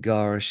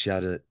Yagar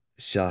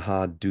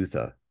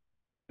Shahadutha,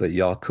 but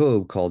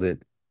Jacob called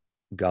it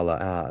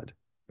Galaad,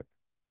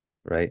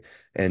 right?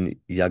 And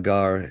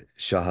Yagar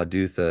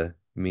Shahadutha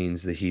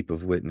means the heap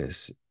of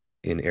witness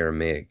in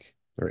Aramaic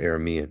or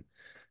Aramean.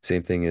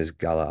 Same thing as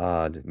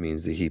Galaad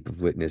means the heap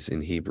of witness in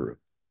Hebrew.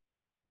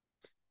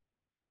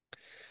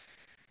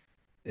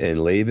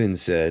 And Laban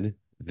said,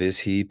 this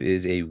heap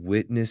is a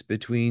witness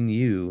between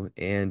you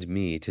and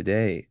me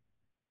today.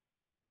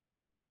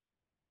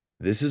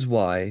 This is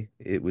why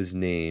it was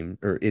named,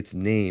 or its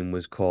name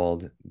was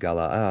called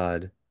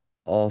Galaad,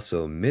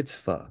 also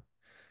Mitzvah,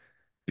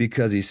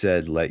 because he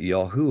said, let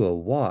Yahuah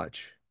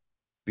watch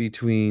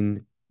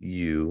between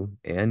you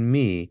and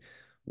me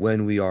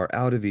when we are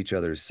out of each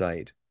other's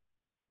sight.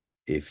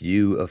 If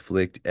you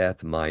afflict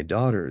eth my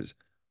daughters,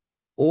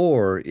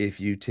 or if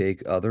you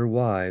take other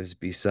wives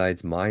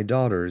besides my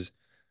daughters,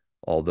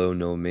 although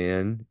no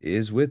man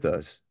is with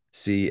us,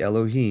 see,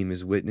 Elohim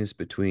is witness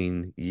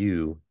between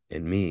you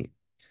and me.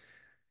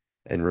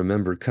 And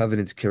remember,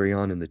 covenants carry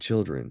on in the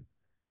children.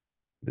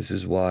 This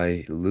is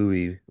why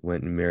Louis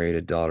went and married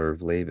a daughter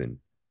of Laban,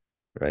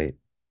 right?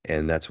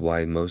 And that's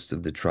why most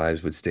of the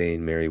tribes would stay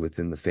and marry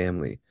within the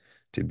family,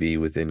 to be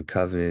within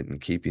covenant and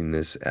keeping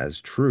this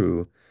as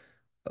true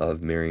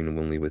of marrying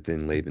only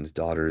within Laban's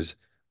daughters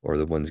or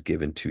the ones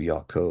given to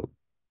Yaakov.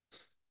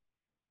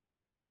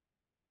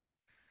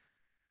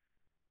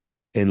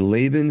 And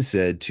Laban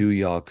said to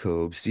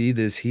Yaakov, see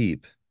this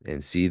heap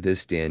and see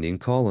this standing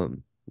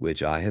column,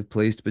 which I have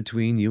placed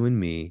between you and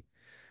me,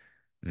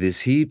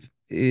 this heap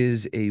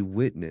is a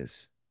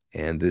witness,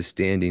 and this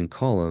standing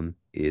column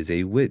is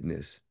a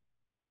witness.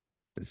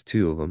 There's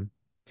two of them.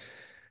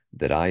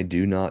 That I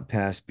do not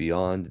pass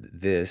beyond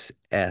this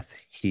eth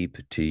heap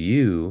to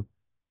you,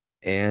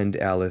 and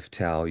aleph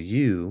tau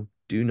you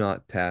do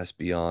not pass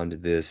beyond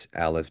this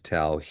aleph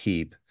tau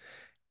heap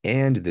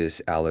and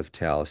this aleph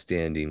tau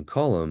standing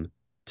column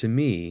to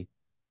me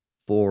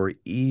for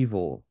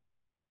evil.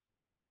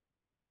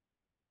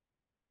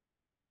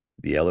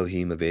 The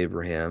Elohim of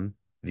Abraham,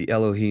 the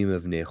Elohim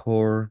of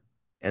Nahor,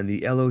 and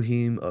the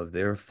Elohim of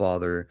their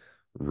father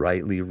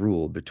rightly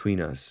rule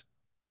between us.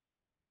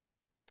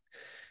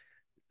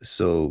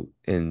 So,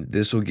 and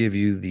this will give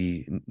you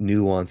the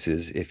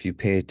nuances if you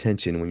pay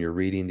attention when you're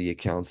reading the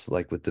accounts,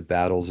 like with the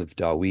battles of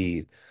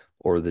Dawid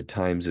or the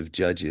times of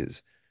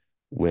Judges,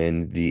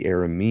 when the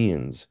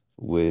Arameans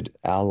would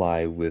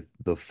ally with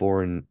the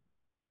foreign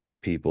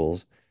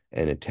peoples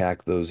and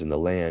attack those in the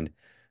land,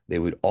 they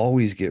would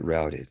always get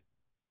routed.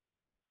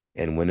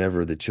 And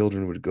whenever the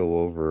children would go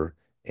over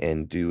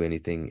and do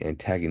anything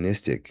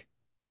antagonistic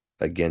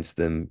against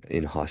them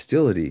in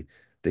hostility,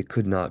 they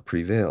could not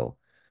prevail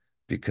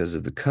because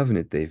of the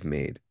covenant they've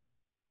made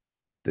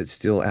that's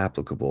still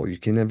applicable. You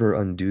can never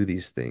undo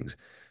these things.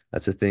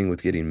 That's a thing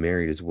with getting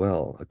married as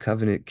well. A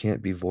covenant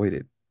can't be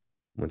voided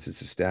once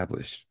it's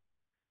established.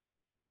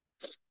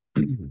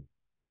 It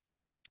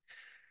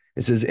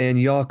says, and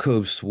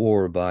Yaakov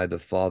swore by the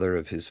father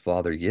of his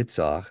father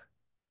Yitzhak,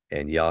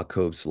 and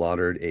Yaakov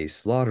slaughtered a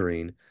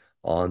slaughtering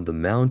on the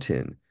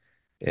mountain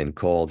and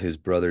called his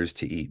brothers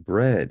to eat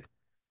bread.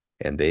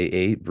 And they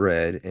ate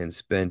bread and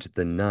spent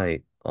the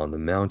night on the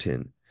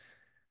mountain.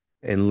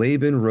 And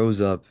Laban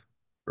rose up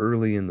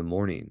early in the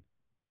morning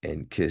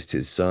and kissed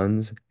his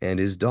sons and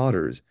his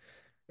daughters.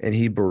 And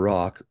he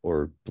barak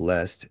or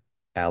blessed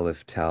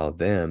Aleph Tau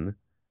them.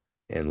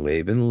 And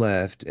Laban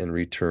left and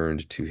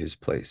returned to his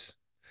place.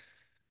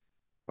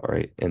 All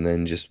right. And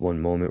then just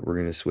one moment, we're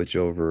going to switch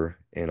over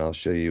and I'll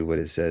show you what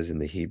it says in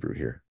the Hebrew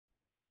here.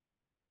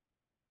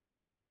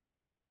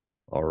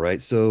 All right.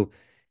 So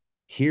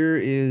here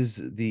is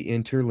the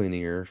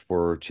interlinear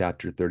for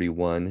chapter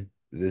 31.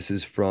 This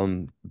is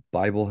from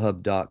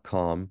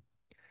BibleHub.com.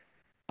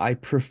 I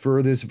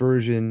prefer this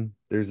version.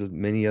 There's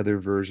many other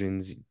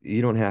versions.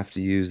 You don't have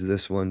to use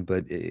this one,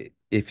 but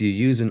if you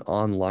use an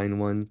online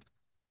one,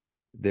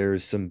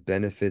 there's some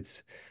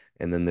benefits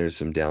and then there's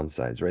some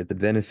downsides, right? The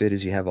benefit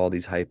is you have all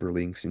these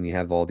hyperlinks and you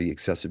have all the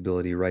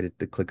accessibility right at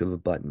the click of a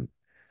button.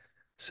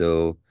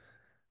 So,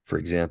 for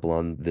example,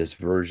 on this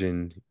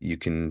version, you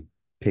can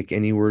pick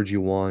any word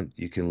you want.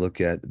 You can look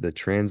at the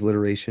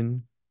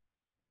transliteration,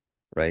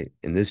 right?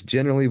 And this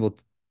generally will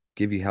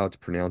give you how to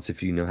pronounce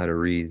if you know how to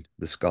read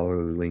the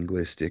scholarly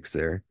linguistics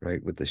there,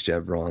 right? With the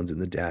chevrons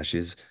and the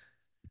dashes.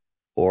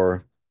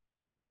 Or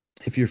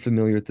if you're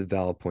familiar with the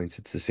vowel points,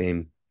 it's the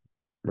same,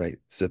 right?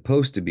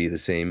 Supposed to be the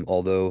same,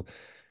 although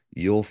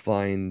you'll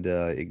find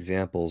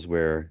examples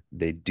where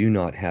they do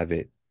not have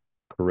it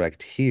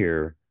correct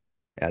here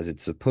as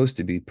it's supposed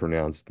to be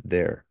pronounced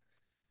there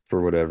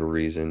for whatever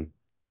reason.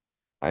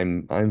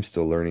 I'm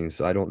still learning,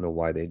 so I don't know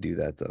why they do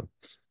that though.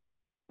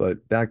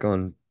 But back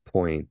on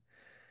point,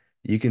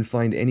 you can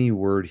find any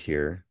word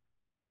here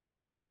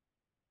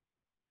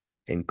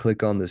and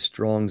click on the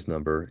Strong's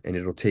number and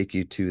it'll take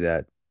you to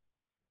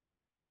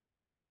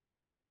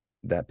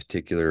that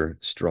particular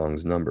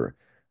Strong's number,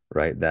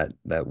 right?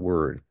 That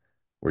word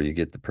where you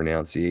get the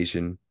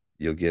pronunciation,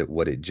 you'll get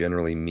what it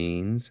generally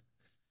means,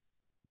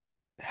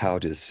 how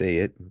to say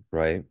it,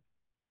 right?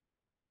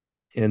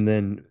 And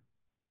then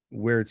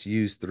where it's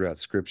used throughout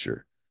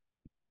scripture.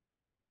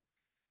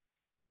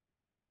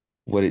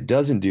 What it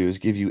doesn't do is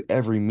give you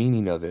every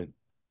meaning of it.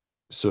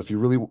 So if you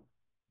really,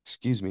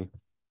 excuse me,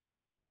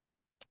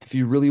 if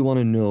you really want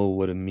to know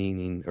what a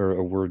meaning or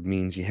a word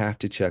means, you have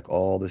to check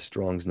all the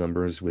Strong's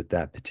numbers with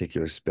that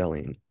particular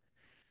spelling.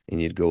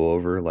 And you'd go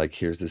over, like,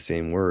 here's the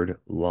same word,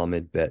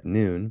 lamed bet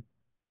noon,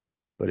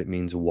 but it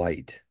means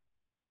white.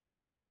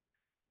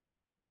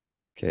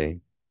 Okay.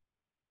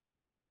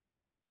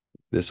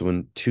 This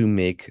one, to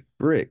make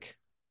brick,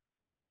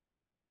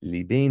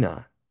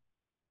 libena.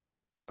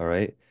 All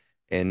right.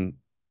 And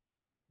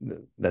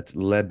that's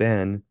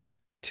leben,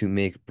 to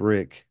make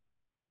brick,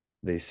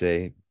 they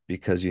say,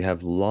 because you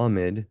have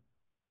lamed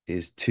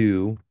is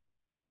to,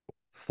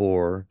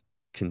 for,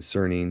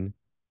 concerning,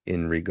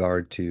 in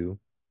regard to,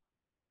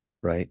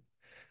 right?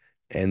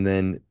 And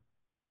then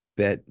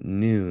bet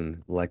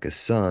noon, like a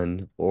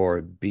sun,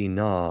 or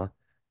binah,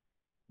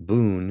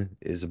 boon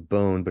is a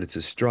bone, but it's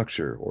a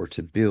structure or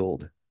to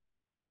build.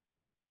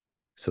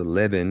 So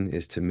leben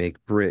is to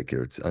make brick,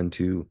 or it's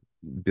unto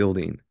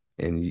building,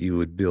 and you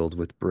would build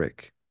with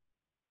brick,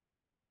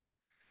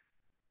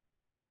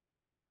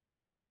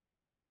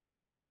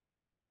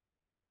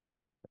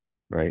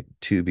 right?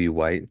 To be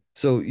white.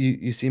 So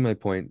you see my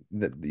point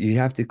that you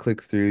have to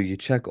click through, you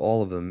check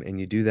all of them, and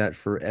you do that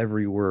for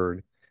every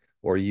word,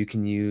 or you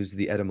can use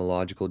the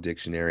etymological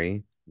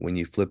dictionary when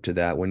you flip to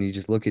that, when you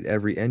just look at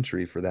every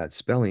entry for that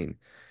spelling,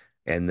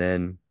 and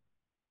then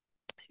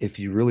if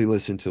you really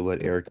listen to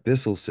what Eric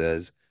Bissell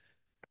says,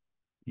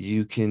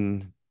 you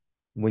can,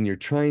 when you're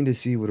trying to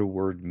see what a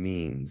word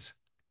means,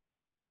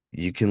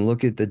 you can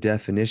look at the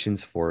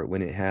definitions for it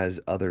when it has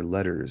other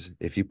letters.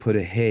 If you put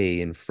a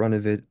hey in front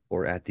of it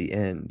or at the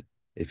end,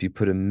 if you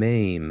put a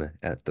meme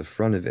at the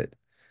front of it,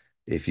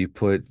 if you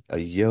put a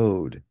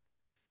yod,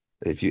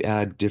 if you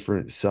add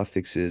different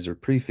suffixes or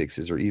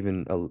prefixes or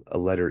even a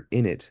letter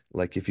in it,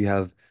 like if you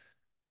have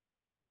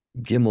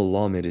gimel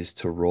lamed is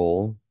to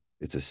roll,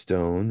 it's a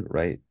stone,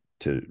 right?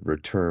 To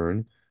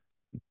return.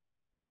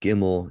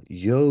 Gimel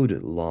yod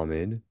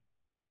lamed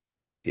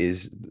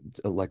is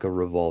like a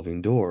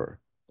revolving door,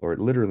 or it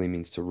literally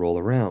means to roll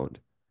around.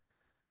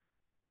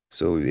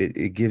 So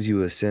it gives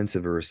you a sense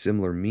of or a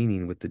similar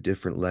meaning with the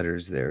different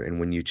letters there. And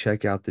when you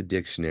check out the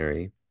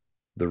dictionary,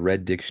 the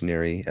Red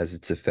Dictionary, as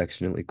it's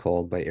affectionately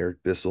called by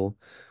Eric Bissell,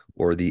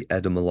 or the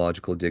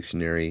Etymological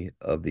Dictionary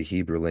of the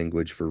Hebrew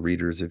Language for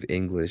Readers of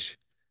English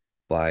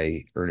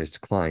by Ernest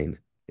Klein,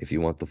 if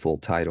you want the full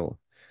title.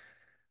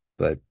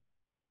 But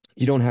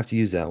you don't have to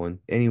use that one.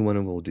 Any one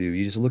of them will do.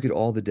 You just look at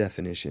all the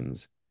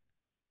definitions,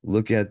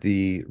 look at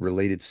the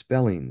related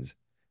spellings,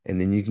 and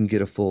then you can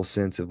get a full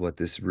sense of what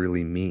this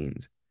really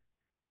means.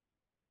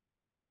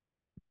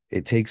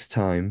 It takes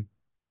time.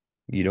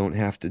 You don't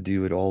have to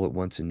do it all at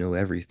once and know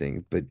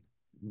everything, but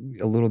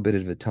a little bit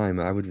at a time.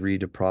 I would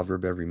read a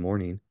proverb every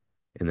morning,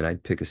 and then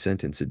I'd pick a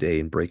sentence a day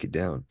and break it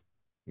down.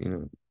 You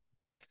know,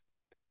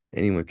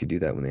 anyone could do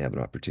that when they have an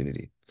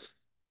opportunity.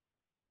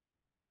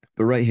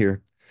 But right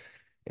here,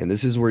 and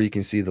this is where you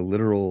can see the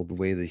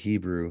way the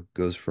Hebrew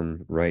goes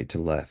from right to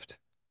left,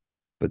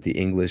 but the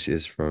English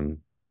is from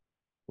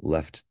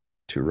left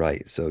to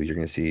right. So you're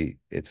going to see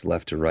it's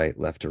left to right,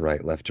 left to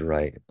right, left to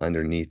right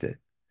underneath it.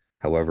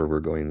 However, we're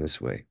going this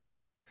way.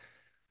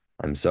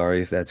 I'm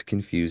sorry if that's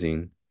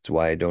confusing. It's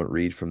why I don't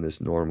read from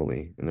this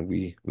normally. And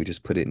we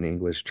just put it in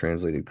English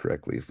translated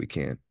correctly if we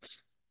can.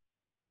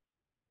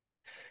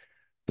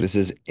 But it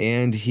says,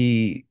 and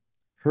he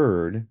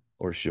heard,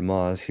 or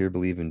shamas, hear,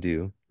 believe, and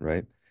do,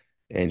 right?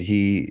 And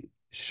he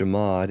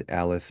shamad,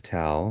 aleph,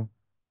 tau,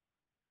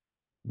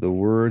 the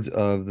words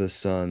of the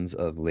sons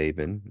of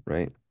Laban,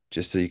 right?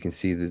 Just so you can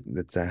see that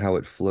that's how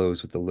it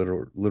flows with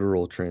the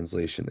literal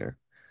translation there.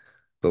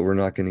 But we're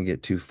not going to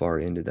get too far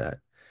into that.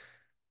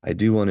 I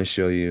do want to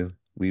show you,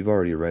 we've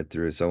already read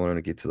through it, so I want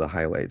to get to the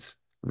highlights.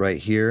 Right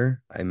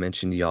here, I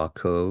mentioned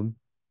Yaakov,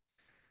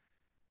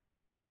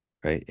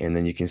 right? And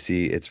then you can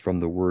see it's from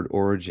the word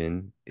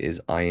origin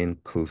is ayin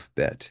kuf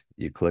bet.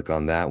 You click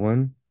on that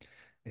one,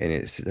 and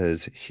it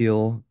says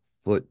heel,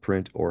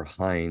 footprint, or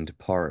hind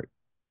part.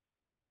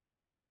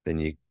 Then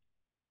you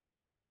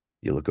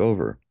look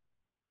over.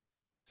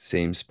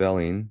 Same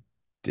spelling,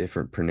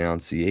 different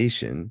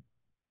pronunciation.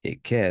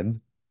 Ikeb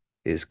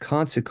is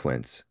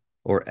consequence,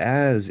 or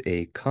as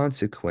a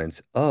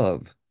consequence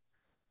of,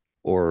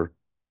 or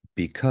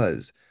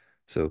because.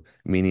 So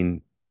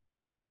meaning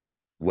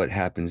what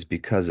happens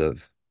because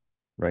of,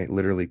 right?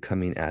 Literally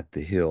coming at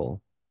the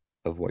hill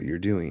of what you're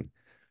doing.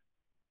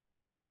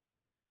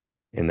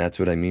 And that's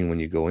what I mean when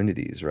you go into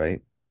these,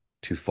 right?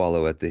 To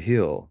follow at the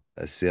hill,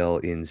 assail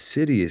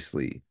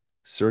insidiously,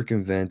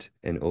 circumvent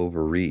and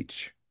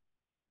overreach.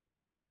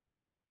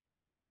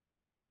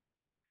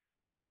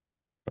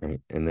 All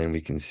right. And then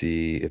we can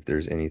see if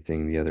there's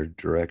anything the other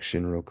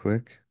direction real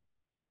quick.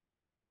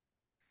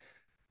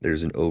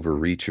 There's an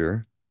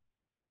overreacher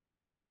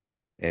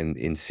and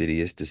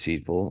insidious,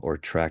 deceitful, or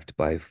tracked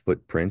by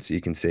footprints.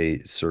 You can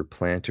say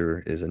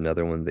supplanter is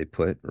another one they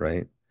put,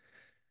 right?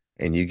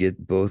 And you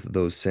get both of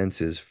those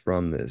senses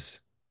from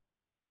this.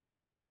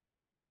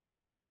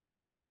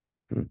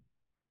 Hmm.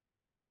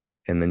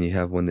 And then you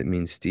have one that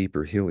means steep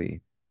or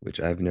hilly, which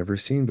I've never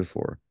seen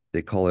before.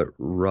 They call it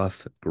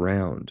rough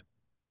ground.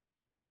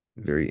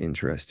 Very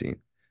interesting.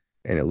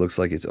 And it looks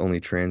like it's only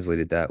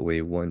translated that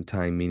way one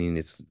time, meaning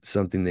it's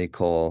something they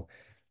call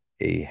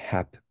a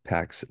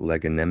hapax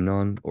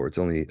legonemnon, or it's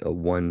only a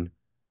one,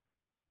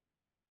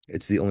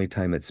 it's the only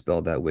time it's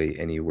spelled that way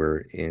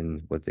anywhere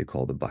in what they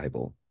call the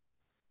Bible.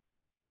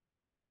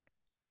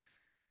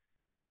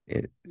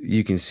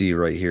 You can see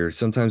right here,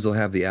 sometimes they'll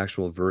have the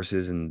actual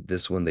verses, and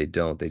this one they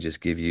don't. They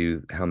just give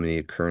you how many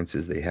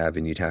occurrences they have,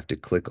 and you'd have to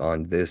click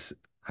on this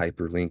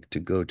hyperlink to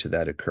go to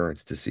that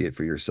occurrence to see it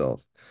for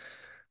yourself.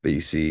 But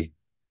you see,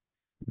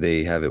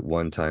 they have it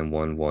one time,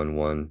 one, one,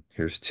 one.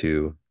 Here's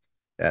two,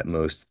 at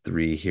most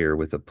three here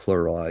with a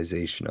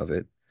pluralization of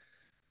it.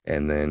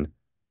 And then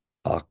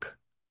ak,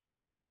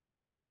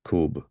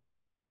 kub,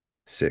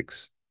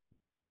 six.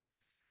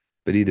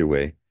 But either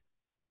way,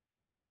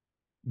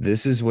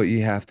 this is what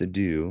you have to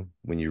do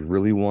when you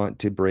really want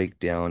to break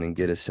down and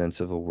get a sense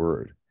of a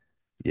word.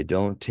 You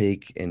don't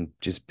take and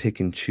just pick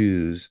and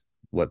choose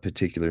what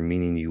particular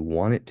meaning you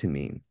want it to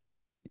mean.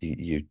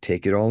 You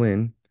take it all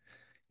in,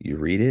 you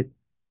read it,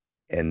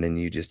 and then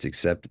you just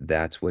accept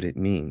that's what it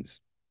means.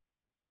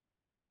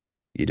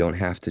 You don't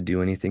have to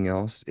do anything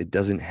else. It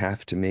doesn't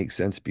have to make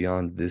sense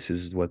beyond this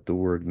is what the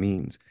word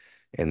means.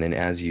 And then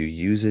as you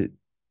use it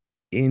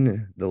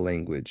in the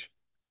language,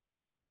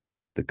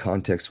 the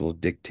context will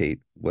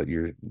dictate what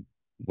you're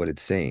what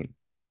it's saying.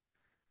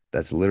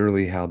 That's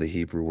literally how the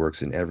Hebrew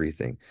works in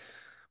everything.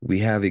 We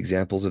have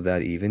examples of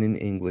that even in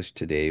English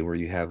today, where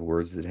you have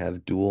words that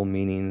have dual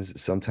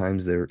meanings.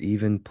 Sometimes they're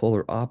even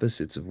polar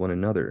opposites of one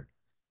another.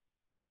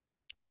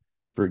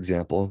 For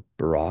example,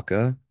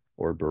 baraka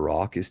or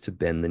barak is to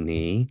bend the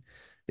knee.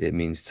 It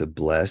means to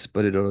bless,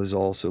 but it is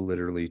also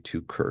literally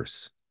to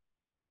curse.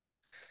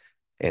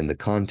 And the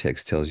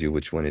context tells you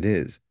which one it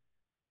is.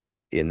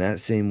 In that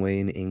same way,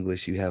 in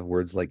English, you have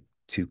words like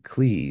to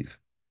cleave,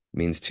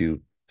 means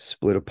to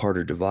split apart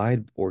or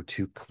divide, or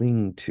to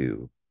cling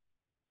to.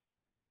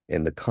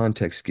 And the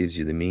context gives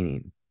you the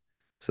meaning.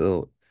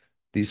 So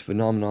these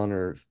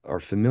phenomenon are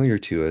familiar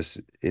to us.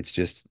 It's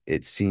just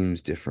it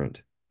seems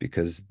different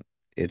because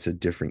it's a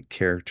different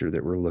character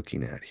that we're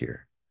looking at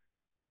here.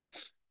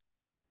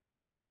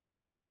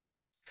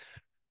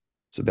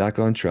 So back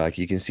on track,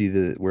 you can see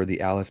where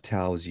the Aleph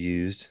Tau is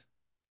used.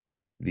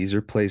 These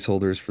are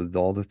placeholders for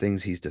all the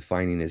things he's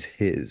defining as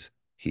his.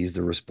 He's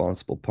the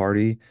responsible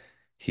party.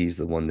 He's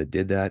the one that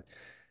did that.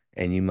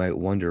 And you might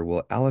wonder,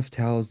 well, Aleph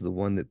Tau is the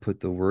one that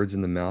put the words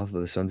in the mouth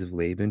of the sons of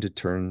Laban to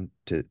turn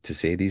to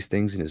say these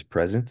things in his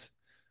presence.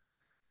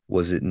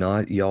 Was it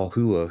not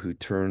Yahuah who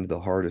turned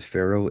the heart of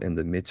Pharaoh and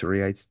the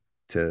Mitzrayites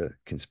to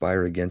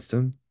conspire against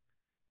him?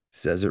 It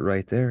says it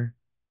right there.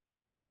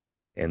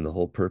 And the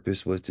whole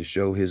purpose was to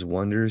show his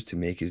wonders, to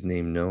make his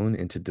name known,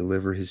 and to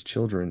deliver his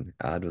children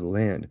out of the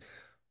land,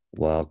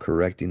 while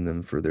correcting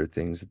them for their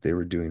things that they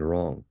were doing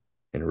wrong,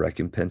 and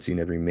recompensing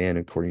every man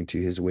according to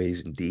his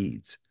ways and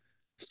deeds.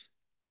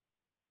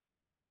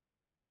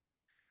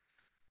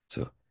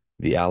 So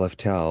the Aleph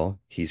Tau,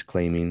 he's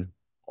claiming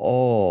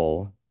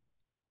all,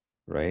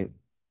 right?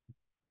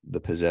 The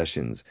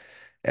possessions.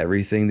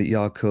 Everything that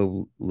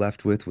Yaakov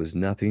left with was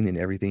nothing, and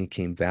everything he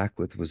came back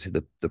with was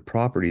the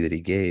property that he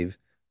gave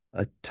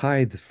a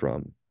tithe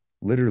from.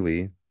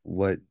 Literally,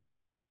 what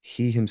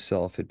he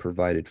himself had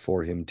provided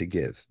for him to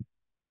give.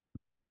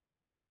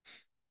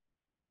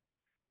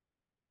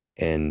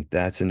 And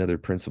that's another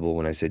principle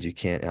when I said you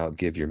can't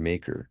outgive your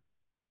maker.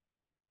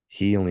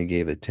 He only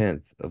gave a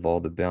tenth of all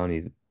the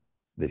bounty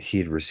that he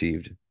had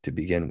received to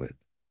begin with.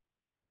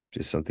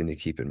 Just something to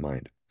keep in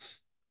mind.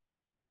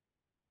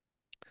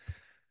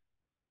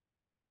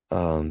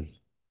 Um,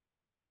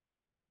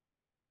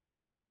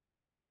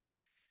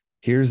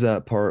 Here's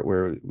that part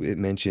where it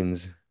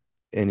mentions,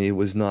 and it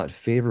was not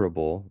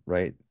favorable,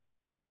 right?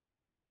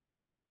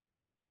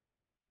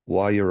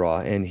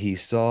 Wayara, and he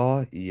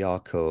saw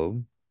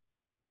Yaakov,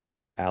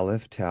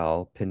 Aleph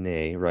Tau,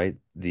 Pene, right?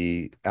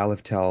 The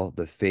Aleph Tau,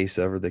 the face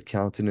of or the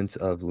countenance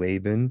of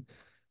Laban,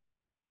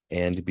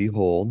 and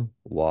behold,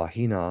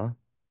 Wahina,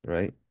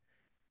 right?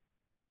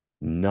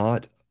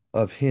 Not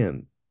of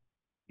him,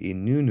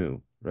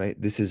 Inunu, right?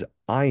 This is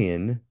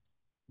ayin,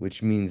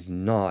 which means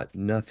not,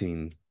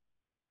 nothing.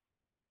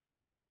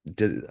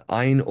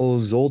 Ayin o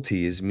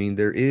zolti mean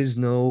there is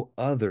no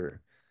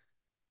other,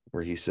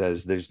 where he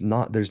says there's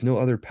no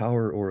other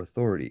power or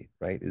authority,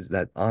 right? Is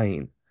that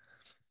ayin?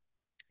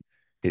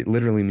 It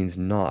literally means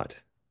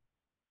not,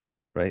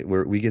 right?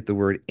 Where we get the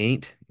word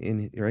ain't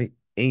in, right?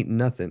 Ain't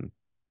nothing,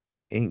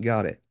 ain't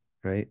got it,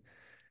 right?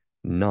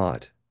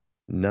 Not,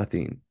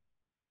 nothing.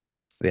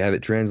 They have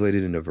it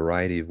translated in a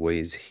variety of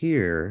ways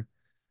here,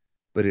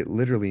 but it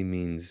literally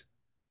means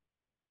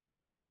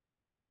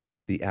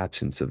the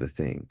absence of a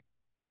thing,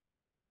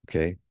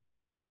 okay?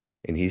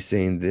 And he's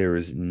saying there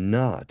is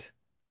not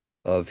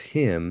of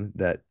him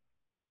that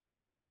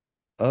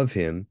of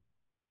him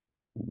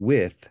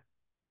with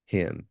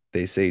him.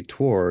 They say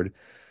toward,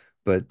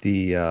 but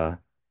the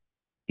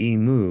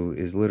emu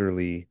is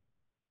literally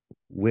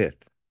with.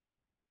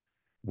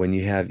 When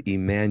you have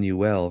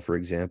Emmanuel, for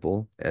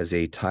example, as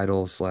a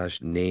title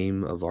slash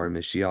name of our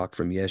Mashiach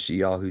from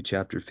Yeshayahu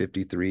chapter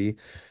 53,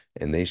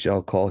 and they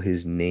shall call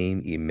his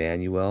name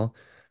Emmanuel,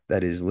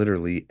 that is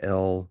literally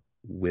El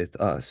with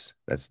us.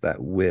 That's that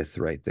with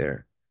right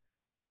there.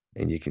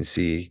 And you can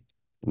see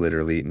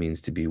literally it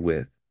means to be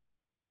with,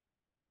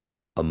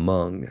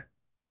 among,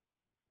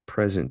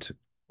 present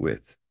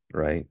with,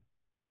 right?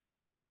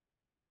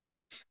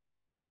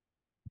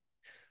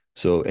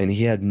 So, and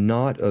he had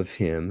not of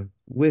him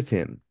with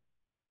him,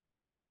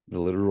 the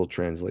literal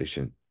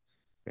translation.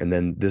 And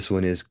then this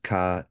one is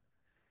ka,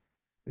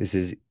 this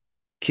is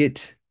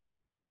kit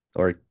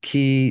or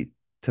ki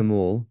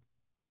tamul,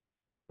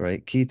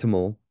 right? Ki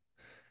tamul,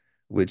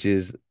 which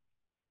is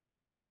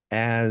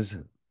as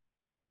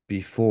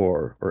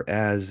before or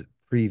as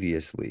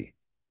previously.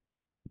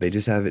 They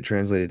just have it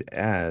translated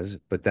as,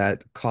 but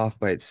that cough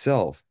by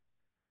itself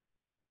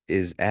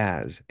is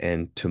as.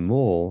 And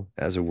tamul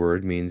as a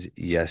word means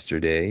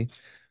yesterday,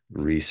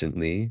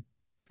 recently,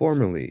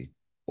 formerly,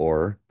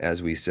 or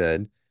as we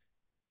said,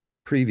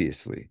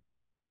 previously.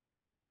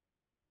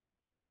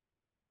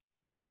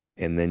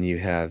 And then you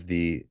have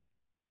the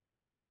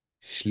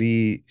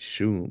shli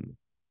shum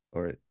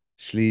or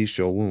shli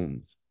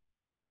showum,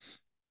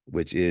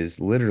 which is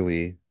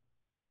literally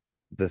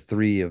the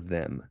three of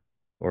them,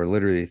 or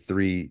literally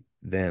three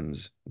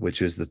thems,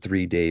 which is the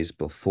 3 days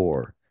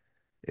before,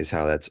 is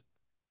how that's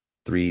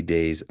 3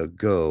 days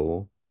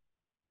ago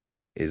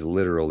is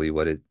literally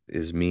what it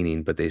is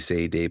meaning, but they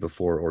say day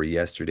before or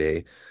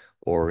yesterday,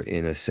 or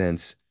in a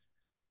sense,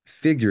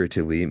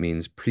 figuratively, it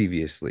means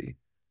previously,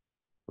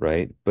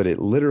 right? But it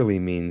literally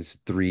means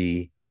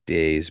 3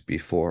 days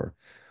before,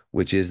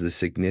 which is the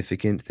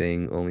significant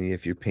thing only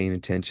if you're paying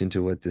attention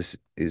to what this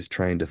is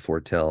trying to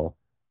foretell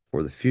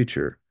for the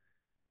future,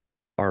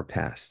 our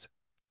past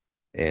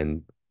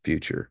and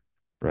future,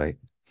 right?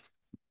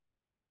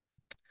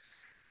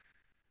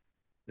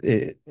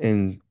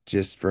 And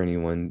just for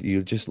anyone,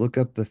 you just look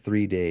up the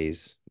 3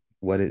 days,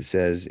 what it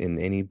says in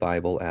any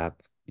Bible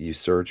app. You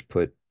search,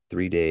 put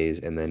 3 days,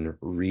 and then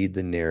read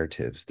the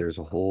narratives. There's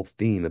a whole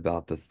theme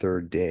about the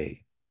third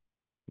day.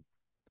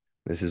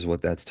 This is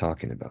what that's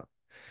talking about.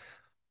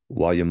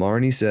 While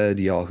Yamarni said,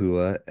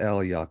 Yahuah el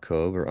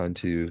Yaakov, or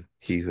unto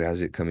he who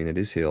has it coming at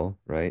his hill,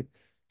 right?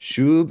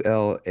 Shub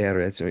el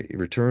Eretz,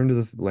 return to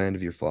the land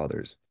of your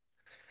fathers,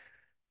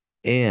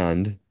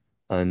 and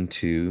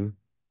unto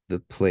the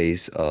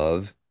place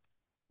of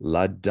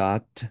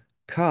Ladat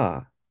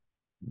Ka,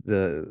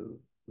 the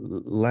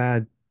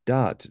lad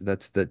dot,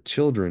 that's the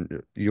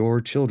children,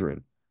 your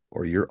children,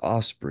 or your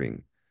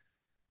offspring,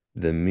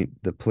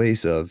 the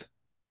place of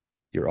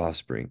your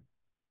offspring.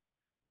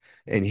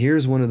 And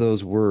here's one of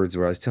those words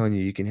where I was telling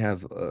you you can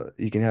have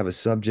a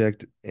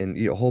subject and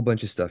a whole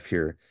bunch of stuff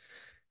here.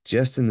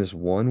 Just in this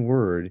one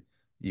word,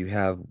 you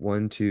have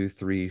one, two,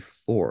 three,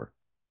 four.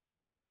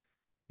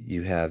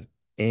 You have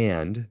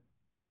and,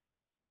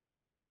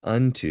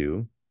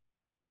 unto,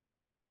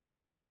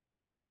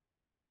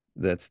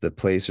 that's the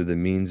place or the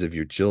means of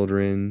your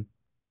children,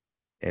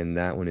 and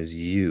that one is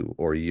you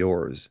or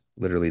yours,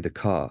 literally the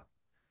ka.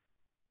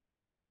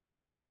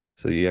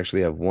 So you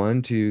actually have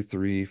one, two,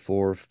 three,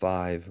 four,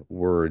 five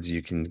words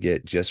you can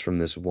get just from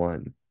this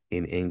one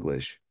in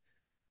English.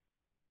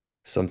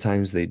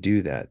 Sometimes they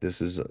do that.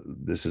 This is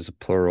a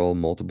plural,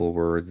 multiple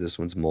words. This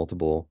one's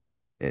multiple,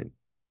 and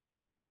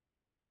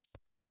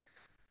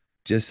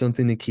just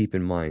something to keep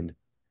in mind.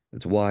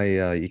 That's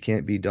why you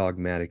can't be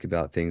dogmatic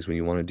about things when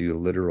you want to do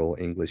literal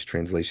English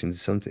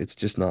translations. It's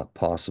just not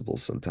possible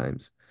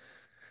sometimes.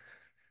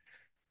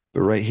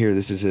 But right here,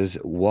 this is says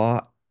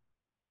wa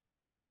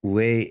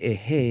we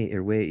ehe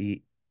or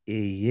we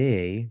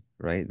eye,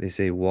 right? They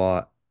say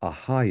wa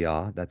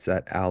ahaya. That's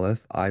that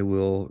aleph. I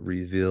will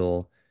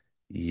reveal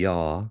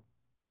Yah,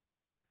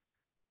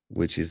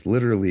 which is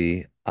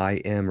literally I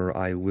am or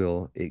I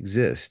will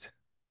exist.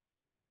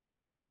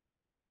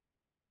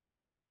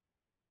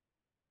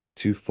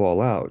 To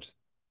fall out,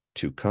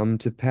 to come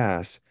to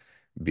pass,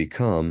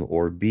 become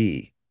or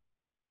be.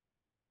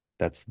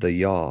 That's the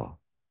Yah.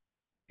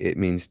 It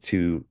means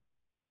to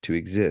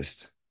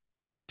exist,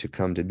 to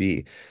come to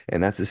be.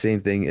 And that's the same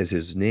thing as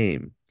his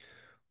name.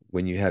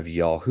 When you have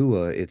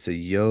Yahuah, it's a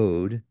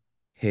Yod,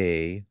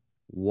 Hey,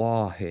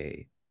 Wah,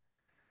 Hey.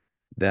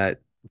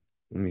 That,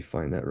 let me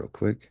find that real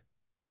quick.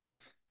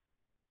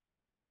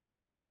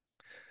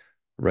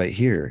 Right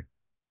here.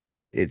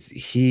 It's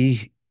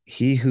he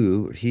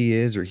who, he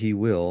is or he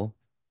will,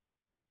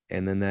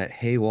 and then that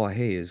Hey, Wah,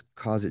 Hey is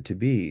cause it to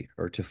be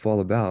or to fall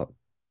about.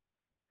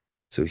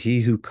 So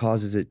he who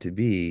causes it to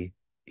be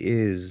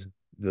is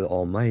the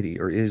Almighty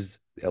or is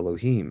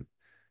Elohim.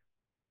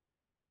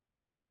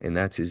 And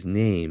that's his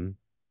name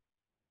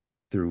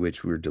through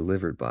which we're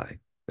delivered by.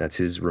 That's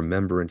his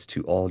remembrance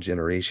to all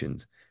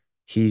generations.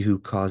 He who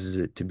causes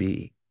it to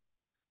be.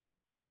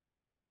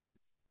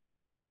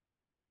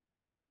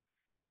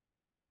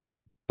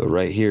 But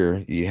right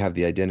here, you have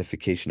the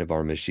identification of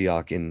our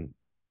Mashiach. And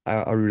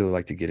I really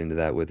like to get into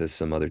that with us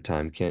some other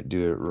time. Can't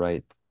do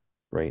it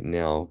right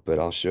now, but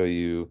I'll show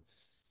you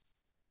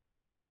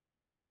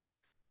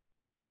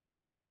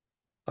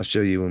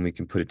when we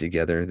can put it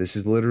together. This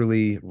is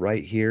literally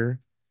right here.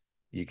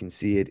 You can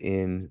see it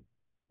in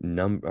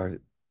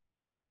number.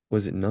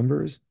 Was it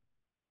Numbers?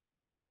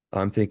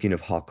 I'm thinking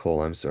of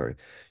Hakol, I'm sorry.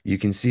 You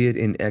can see it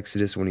in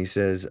Exodus when he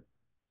says,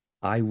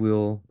 I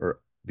will or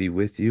be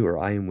with you, or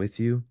I am with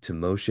you to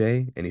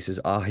Moshe. And he says,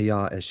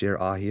 Ahia Esher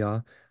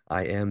Ahia,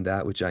 I am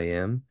that which I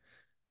am.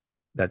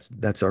 That's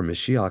our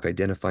Mashiach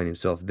identifying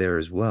himself there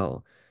as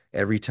well.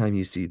 Every time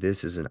you see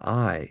this as an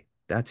I,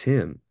 that's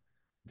him.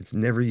 It's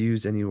never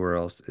used anywhere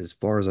else, as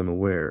far as I'm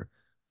aware,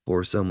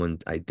 for someone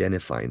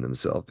identifying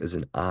themselves as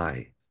an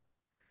I.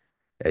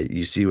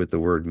 You see what the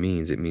word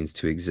means. It means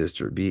to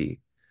exist or be.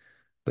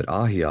 But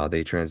Ahia,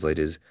 they translate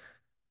as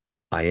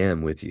I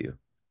am with you,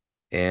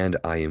 and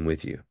I am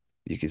with you,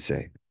 you could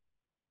say,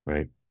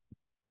 right?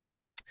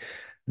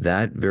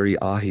 That very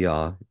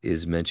Ahia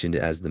is mentioned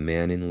as the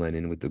man in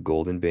linen with the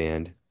golden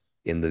band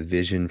in the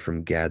vision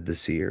from Gad the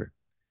seer,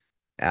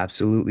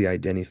 absolutely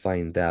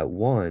identifying that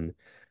one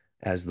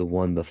as the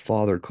one the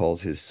Father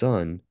calls his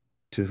Son,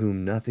 to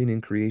whom nothing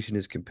in creation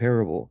is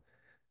comparable.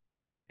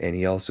 And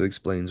he also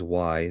explains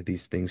why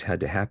these things had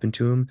to happen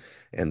to him,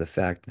 and the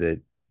fact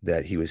that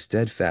he was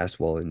steadfast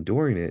while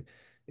enduring it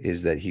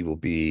is that he will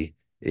be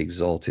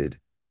exalted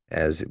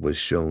as it was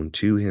shown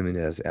to him and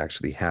has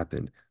actually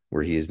happened,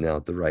 where he is now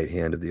at the right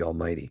hand of the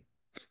Almighty.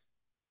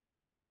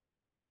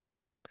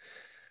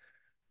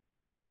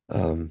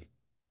 Um,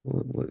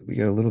 We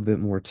got a little bit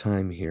more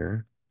time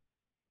here.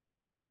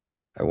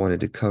 I wanted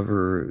to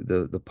cover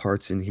the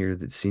parts in here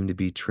that seem to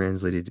be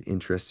translated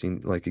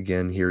interesting. Like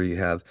again, here you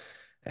have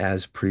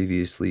as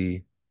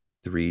previously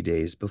 3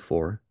 days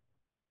before,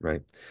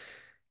 right?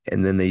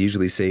 And then they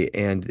usually say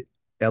and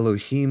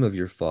Elohim of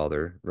your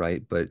father,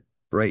 right? But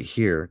right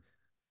here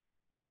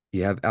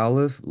you have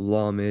Aleph,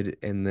 Lamed,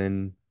 and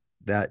then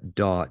that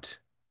dot,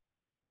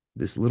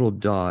 this little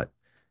dot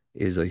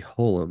is a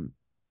holum.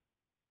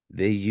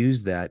 They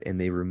use that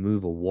and they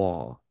remove a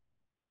wall.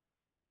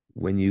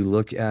 When you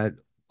look at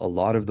a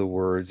lot of the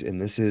words,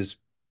 and this is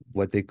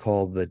what they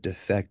call the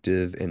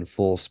defective and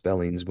full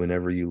spellings,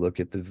 whenever you look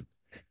at the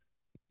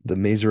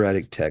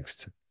Masoretic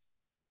text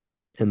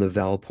and the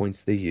vowel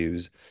points they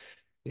use,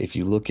 if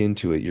you look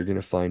into it, you're going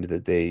to find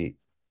that they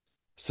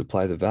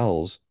supply the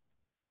vowels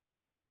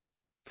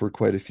for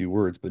quite a few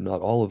words, but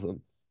not all of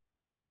them.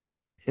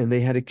 And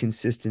they had a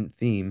consistent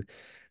theme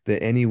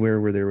that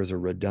anywhere where there was a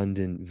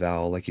redundant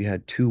vowel, like you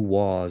had two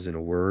waws in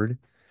a word,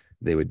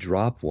 they would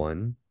drop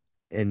one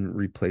and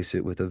replace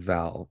it with a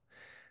vowel.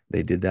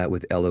 They did that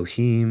with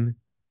Elohim,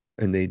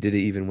 and they did it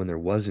even when there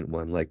wasn't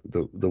one, like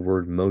the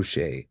word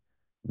Moshe,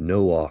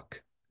 Noach,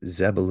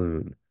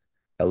 Zebulun,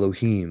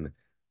 Elohim,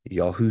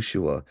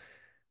 Yahushua,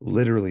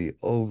 literally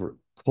over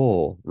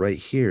Kol right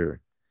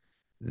here.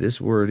 This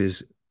word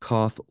is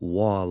Kaf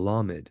Wa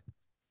Lamed.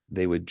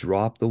 They would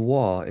drop the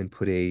Wa and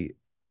put a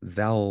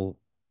vowel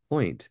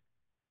point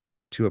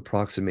to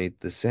approximate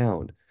the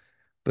sound,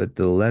 but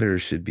the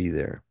letters should be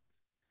there.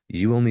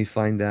 You only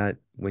find that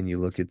when you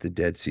look at the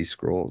Dead Sea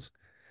Scrolls.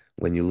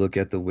 When you look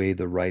at the way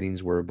the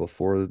writings were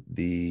before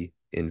the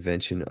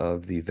invention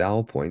of the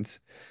vowel points,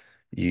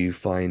 you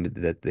find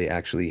that they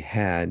actually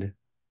had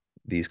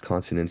these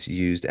consonants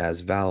used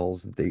as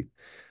vowels.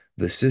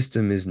 The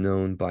system is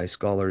known by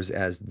scholars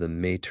as the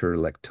Mater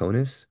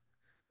Lectonis,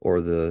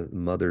 or the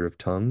mother of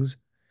tongues,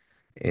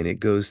 and it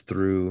goes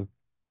through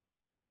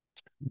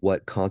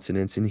what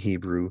consonants in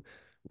Hebrew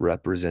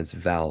represents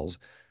vowels.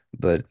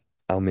 But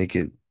I'll make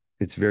it,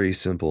 it's very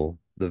simple.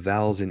 The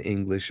vowels in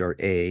English are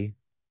A,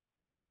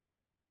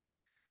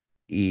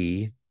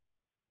 E,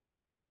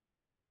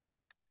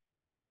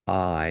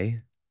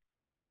 I,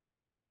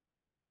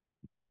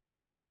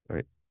 all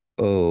right,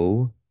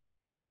 O,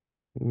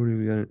 what do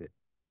we got?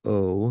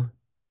 O,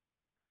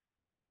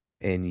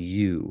 and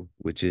U,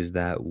 which is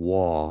that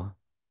wa,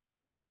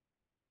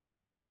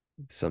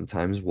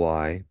 sometimes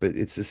Y, but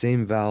it's the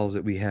same vowels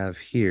that we have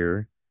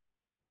here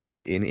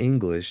in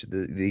English,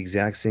 the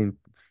exact same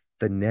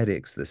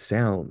phonetics, the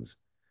sounds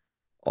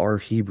are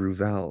Hebrew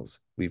vowels.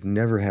 We've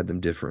never had them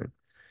different.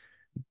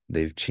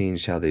 They've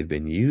changed how they've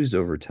been used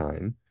over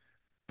time,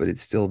 but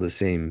it's still the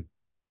same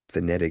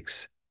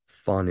phonetics,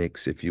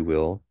 phonics, if you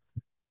will,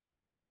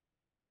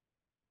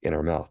 in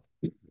our mouth.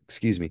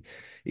 Excuse me.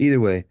 Either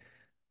way,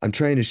 I'm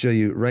trying to show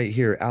you right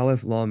here,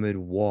 Aleph Lamed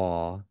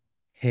Wa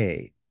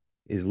Hey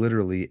is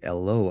literally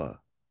Eloah.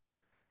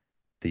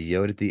 The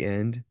yod at the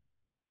end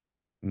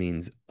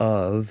means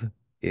of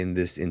in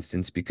this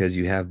instance because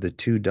you have the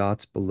two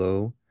dots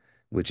below,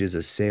 which is a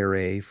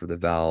serif for the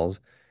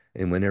vowels.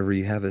 And whenever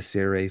you have a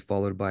serif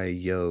followed by a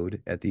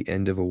yod at the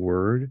end of a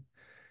word,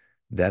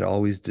 that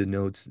always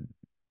denotes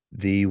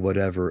the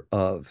whatever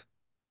of.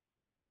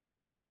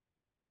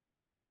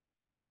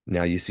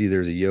 Now you see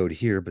there's a yod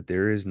here, but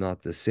there is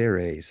not the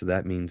serif, so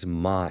that means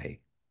my.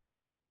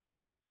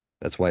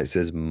 That's why it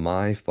says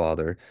my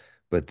father,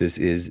 but this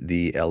is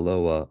the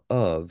Eloah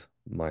of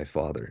my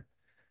father.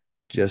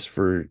 Just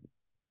for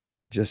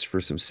just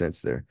for some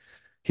sense there.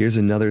 Here's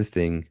another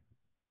thing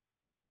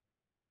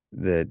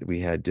that we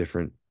had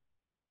different.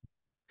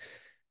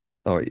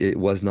 Oh, it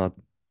was not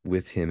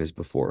with him as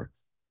before.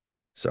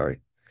 Sorry.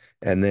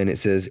 And then it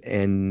says,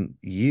 and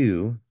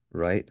you,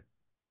 right?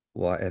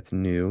 Wa'eth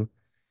nu,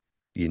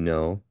 you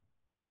know,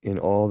 in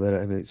all that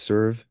I may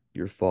serve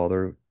your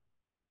father.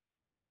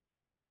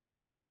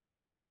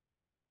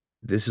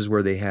 This is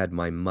where they had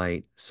my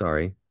might,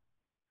 sorry,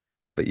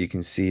 but you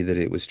can see that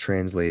it was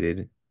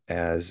translated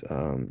as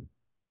oh,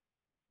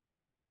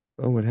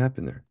 what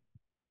happened there?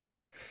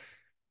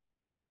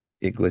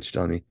 It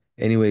glitched on me.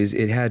 Anyways,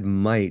 it had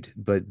might,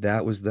 but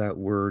that was that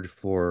word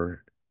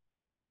for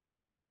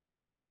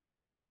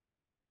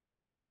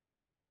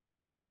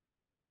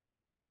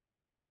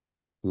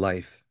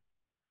life,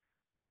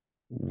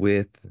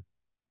 with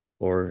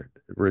or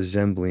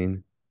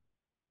resembling.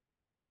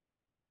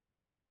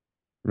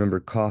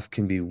 Remember, cough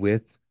can be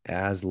with,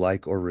 as,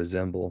 like, or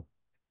resemble.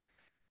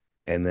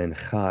 And then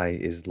chai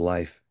is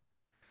life.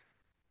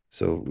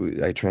 So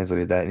I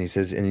translated that, and he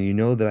says, and you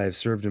know that I have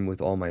served him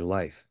with all my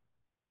life.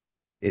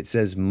 It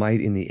says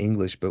might in the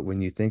English, but when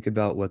you think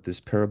about what this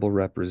parable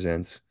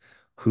represents,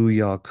 who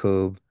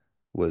Yaakov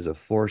was a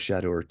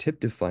foreshadow or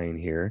typifying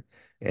here,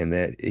 and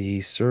that he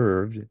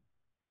served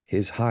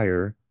his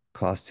hire,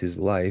 cost his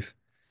life,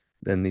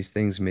 then these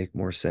things make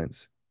more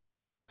sense.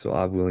 So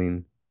I'm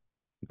willing,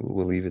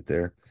 we'll leave it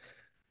there.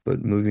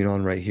 But moving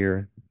on right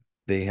here,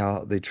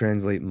 they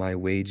translate my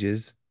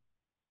wages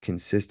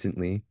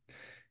consistently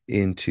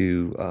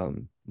into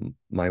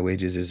My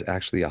wages is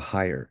actually a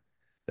higher.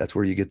 That's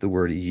where you get the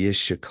word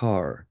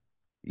Yishakar.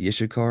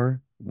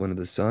 Yishakar, one of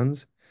the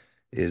sons,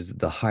 is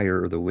the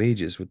higher of the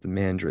wages with the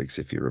mandrakes,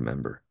 if you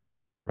remember,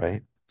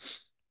 right?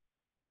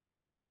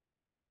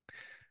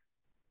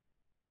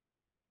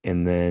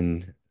 And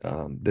then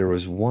there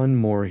was one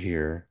more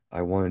here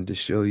I wanted to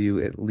show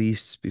you at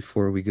least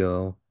before we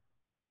go.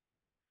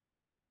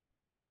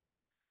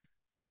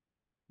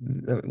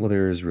 Well,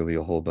 there is really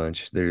a whole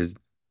bunch. There's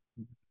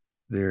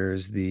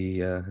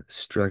the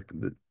struck.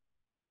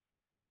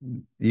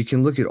 You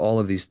can look at all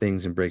of these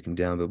things and break them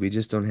down, but we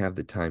just don't have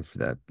the time for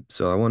that.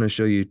 So I want to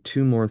show you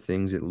two more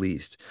things at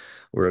least,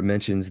 where it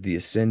mentions the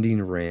ascending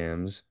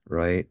rams,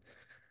 right?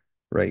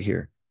 Right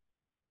here.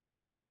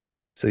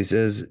 So he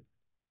says,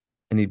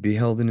 and he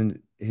beheld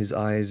in his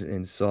eyes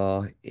and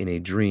saw in a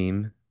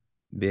dream,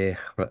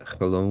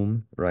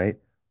 Shalom, right?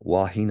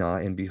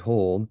 Wahina, and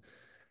behold,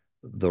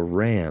 the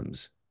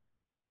rams,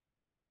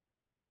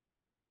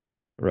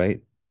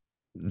 right?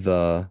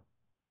 The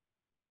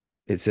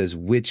It says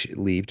which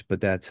leaped,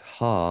 but that's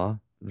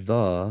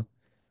the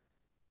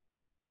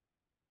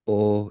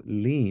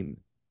olim.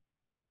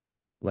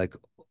 Like,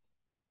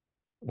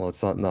 well,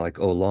 it's not like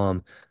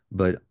olam,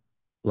 but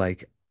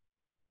like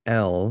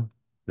el,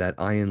 that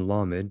ayin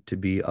lamed, to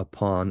be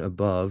upon,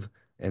 above,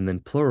 and then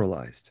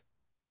pluralized.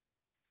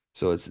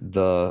 So it's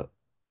the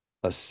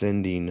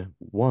ascending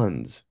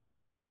ones.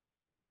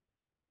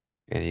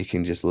 And you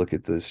can just look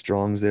at the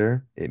Strongs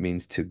there. It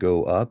means to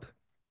go up,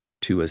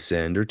 to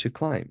ascend, or to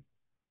climb.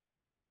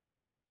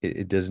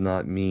 It does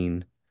not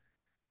mean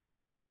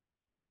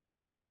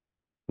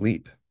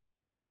leap.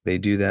 They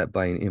do that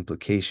by an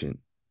implication.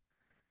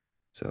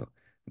 So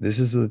this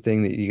is the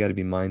thing that you got to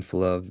be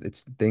mindful of.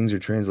 It's things are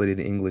translated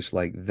in English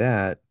like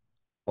that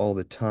all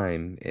the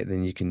time, and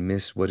then you can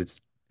miss what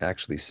it's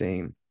actually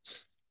saying.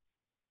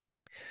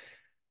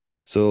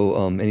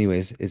 So,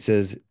 anyways, it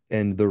says,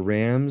 and the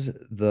rams,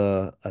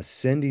 the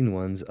ascending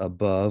ones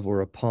above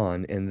or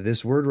upon, and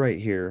this word right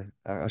here,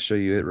 I'll show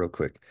you it real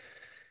quick.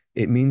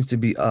 It means to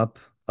be up,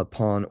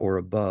 upon, or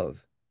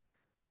above,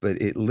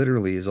 but it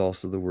literally is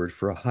also the word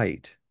for a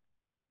height.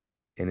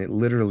 And it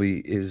literally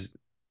is,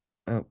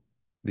 oh,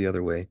 the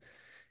other way.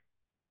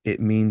 It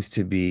means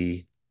to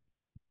be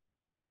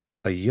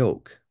a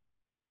yoke.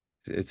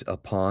 It's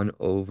upon,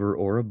 over,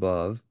 or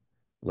above,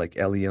 like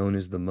Elyon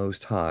is the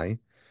most high.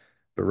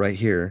 But right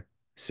here,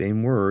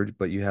 same word,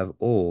 but you have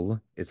ol.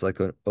 It's like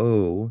an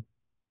O,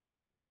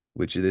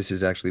 which this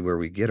is actually where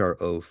we get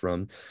our O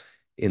from.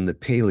 In the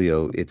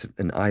paleo, it's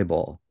an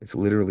eyeball. It's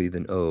literally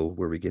the O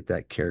where we get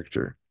that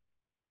character.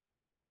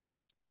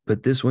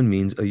 But this one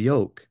means a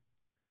yoke.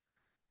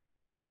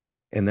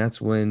 And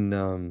that's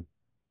when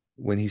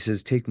he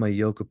says, take my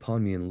yoke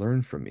upon me and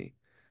learn from me.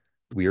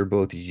 We are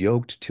both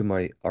yoked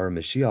to our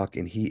Mashiach,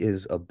 and he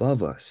is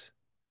above us.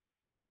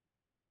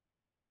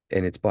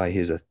 And it's by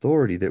his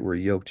authority that we're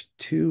yoked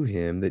to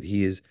him, that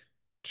he is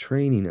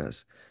training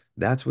us.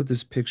 That's what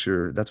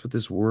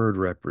this word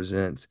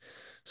represents.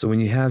 So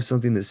when you have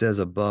something that says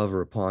above or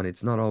upon,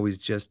 it's not always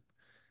just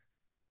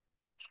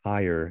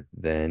higher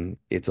than,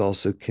 it's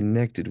also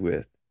connected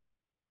with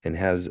and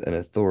has an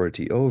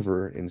authority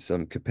over in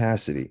some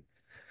capacity.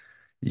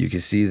 You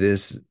can see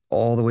this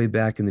all the way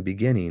back in the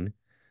beginning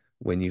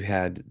when you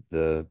had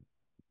the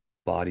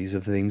bodies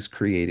of things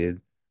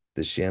created,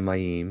 the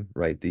Shamayim,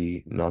 right?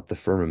 The Not the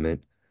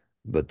firmament,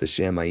 but the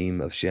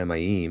Shamayim of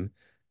Shamayim,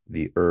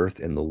 the earth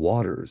and the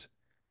waters.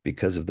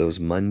 Because of those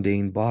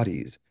mundane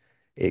bodies,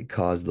 it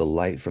caused the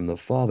light from the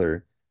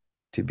Father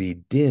to be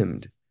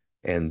dimmed,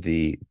 and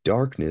the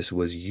darkness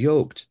was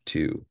yoked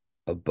to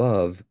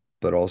above,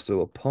 but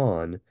also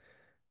upon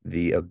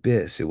the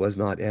abyss. It was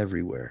not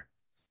everywhere.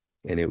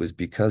 And it was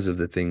because of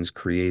the things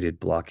created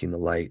blocking the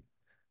light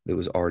that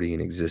was already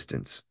in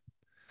existence.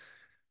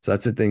 So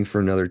that's a thing for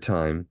another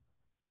time.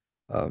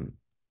 Um,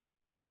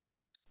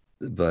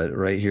 but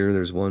right here,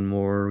 there's one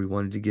more we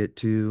wanted to get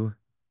to.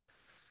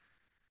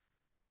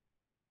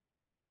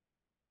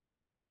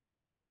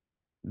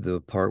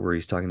 The part where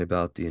he's talking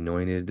about the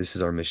anointed. This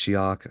is our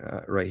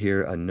Mashiach right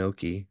here,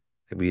 Anoki.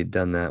 We had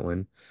done that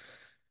one.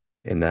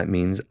 And that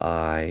means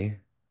I.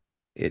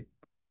 It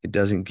it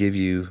doesn't give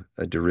you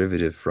a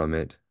derivative from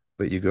it,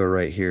 but you go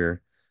right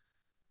here.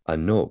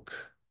 Anok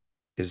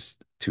is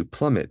to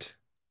plummet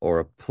or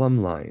a plumb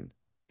line.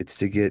 It's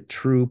to get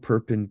true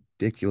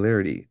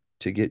perpendicularity,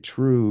 to get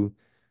true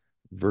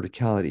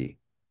verticality,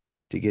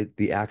 to get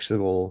the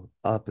actual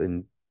up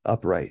and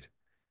upright.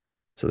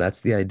 So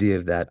that's the idea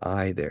of that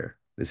I there.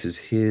 This is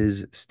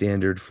his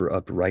standard for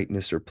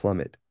uprightness or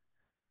plummet,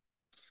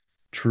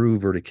 true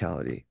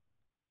verticality.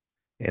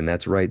 And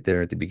that's right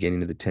there at the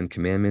beginning of the Ten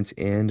Commandments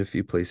and a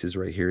few places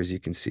right here, as you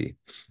can see.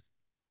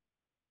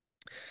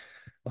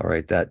 All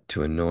right, that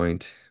to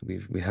anoint,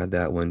 we had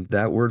that one.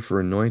 That word for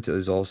anoint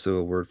is also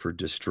a word for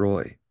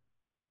destroy.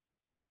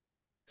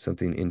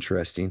 Something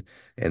interesting.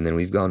 And then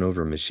we've gone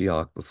over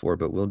Mashiach before,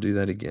 but we'll do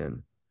that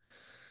again.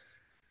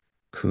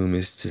 Kum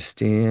is to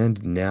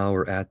stand. Now,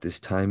 or at this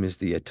time, is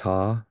the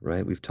atah,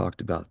 right? We've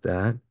talked about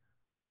that.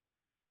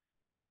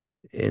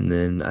 And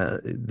then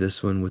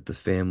this one with the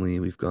family,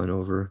 we've gone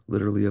over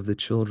literally of the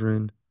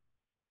children.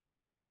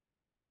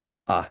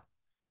 Ah,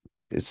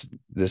 it's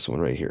this one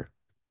right here.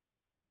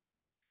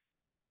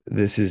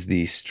 This is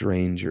the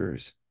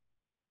strangers.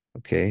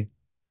 Okay.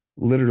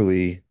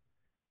 Literally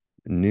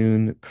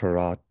noon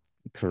karatu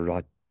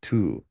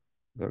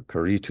or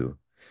karitu.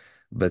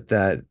 But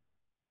that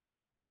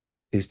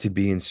is to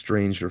be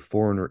estranged or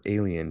foreign or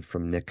alien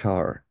from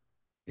nekar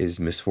is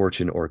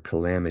misfortune or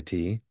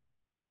calamity,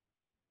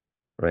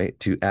 right?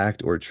 To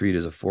act or treat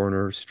as a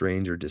foreigner,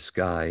 strange, or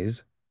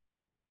disguise,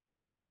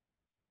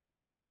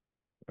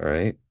 all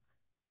right?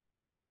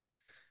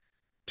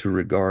 To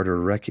regard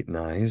or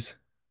recognize.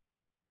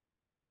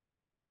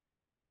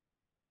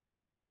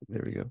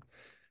 There we go.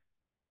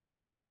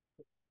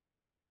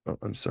 Oh,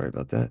 I'm sorry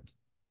about that.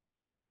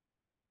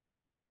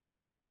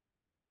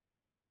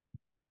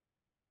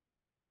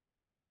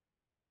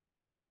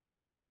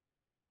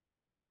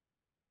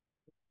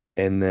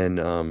 And then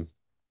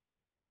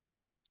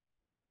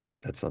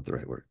that's not the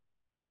right word.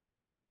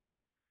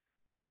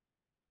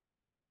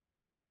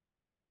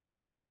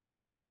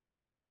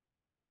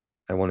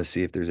 I want to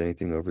see if there's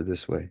anything over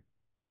this way.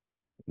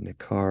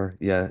 Nikar,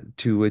 yeah,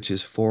 to which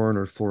is foreign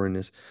or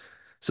foreignness.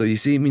 So you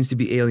see, it means to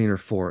be alien or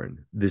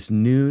foreign. This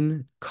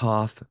noon,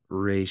 kof,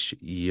 resh,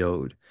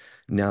 yod.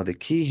 Now the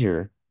key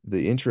here,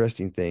 the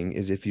interesting thing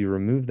is if you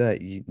remove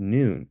that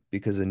noon,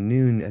 because a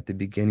noon at the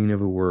beginning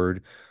of a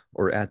word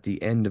or at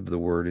the end of the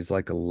word is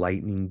like a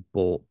lightning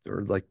bolt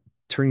or like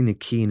turning a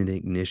key in an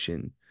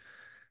ignition.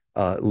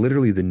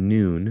 Literally the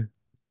noon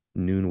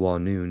wa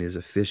noon is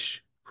a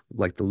fish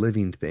like the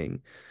living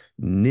thing.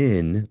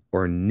 Nin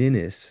or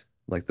ninnis,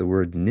 like the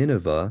word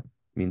Nineveh,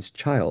 means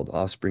child,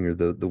 offspring, or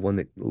the one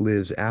that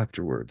lives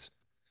afterwards.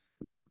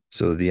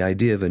 So the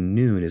idea of a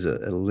noon is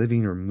a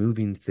living or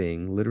moving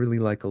thing, literally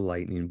like a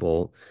lightning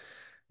bolt,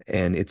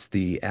 and it's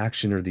the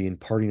action or the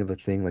imparting of a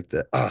thing, like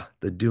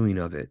the doing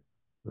of it,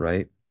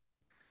 right?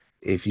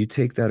 If you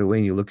take that away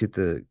and you look at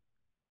the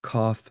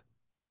Kaf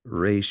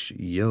Resh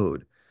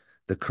Yod,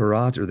 the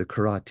Karat or the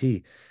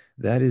Karati,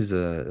 that is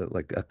a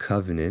like a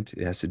covenant.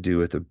 It has to do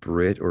with a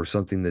Brit or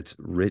something that's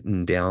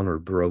written down or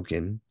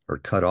broken or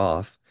cut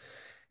off.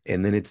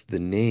 And then it's the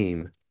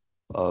name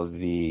of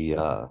the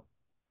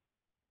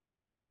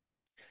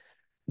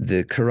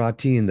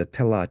Karati and the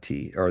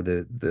Pelati are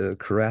the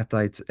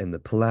Karathites and the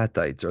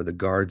Pelathites are the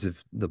guards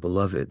of the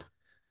beloved,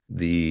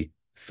 the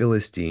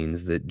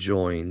Philistines that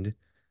joined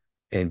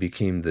and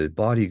became the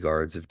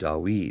bodyguards of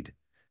Dawid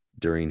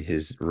during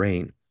his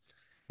reign.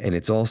 And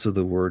it's also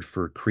the word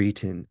for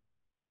Cretan.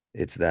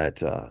 It's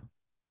that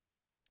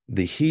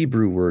the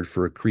Hebrew word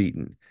for a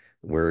Cretan,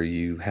 where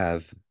you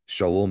have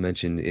Shaul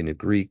mentioned in a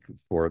Greek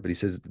for it, but he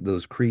says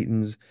those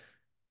Cretans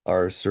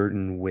are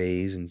certain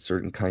ways and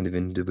certain kind of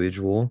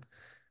individual.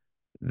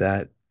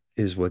 That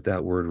is what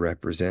that word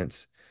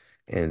represents.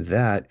 And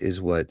that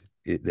is what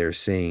they're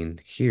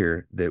saying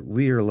here, that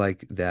we are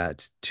like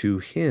that to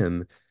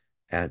him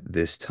at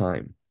this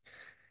time.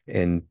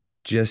 And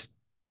just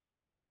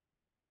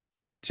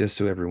just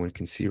so everyone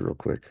can see real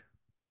quick.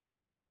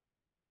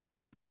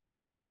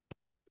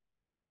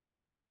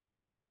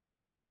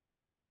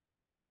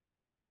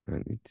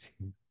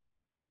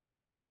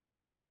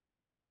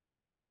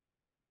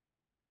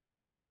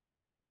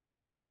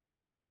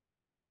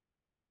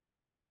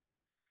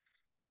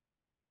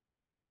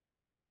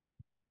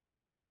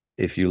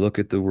 If you look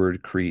at the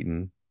word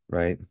Cretan,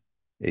 right?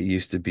 It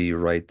used to be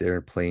right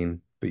there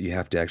plain, but you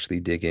have to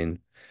actually dig in.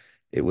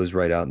 It was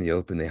right out in the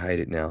open. They hide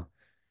it now.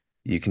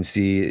 You can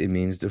see it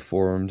means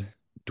deformed,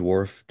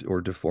 dwarfed,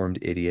 or deformed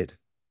idiot.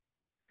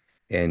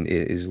 And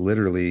it is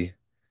literally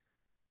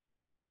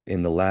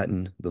in the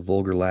Latin, the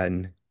vulgar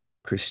Latin,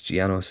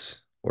 Christianos,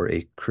 or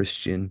a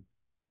Christian,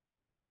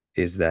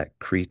 is that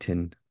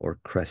Cretan or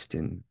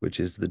Creston, which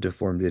is the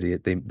deformed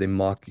idiot. They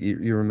mock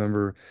you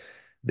remember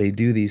they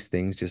do these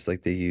things just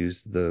like they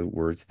use the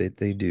words that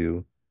they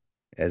do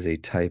as a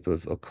type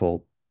of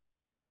occult,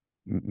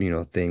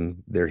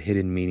 thing. They're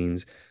hidden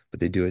meanings, but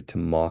they do it to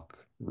mock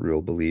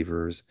real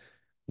believers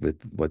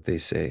with what they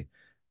say.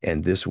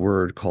 And this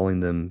word,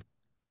 calling them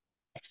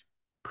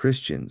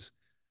Christians,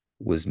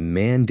 was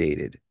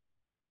mandated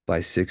by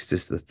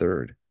Sixtus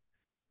III,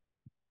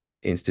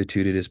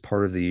 instituted as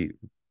part of the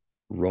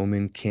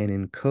Roman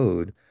canon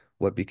code,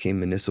 what became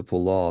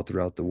municipal law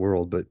throughout the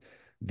world, but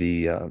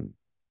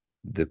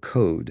the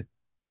code,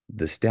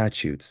 the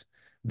statutes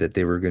that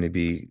they were going to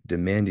be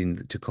demanding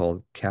to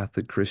call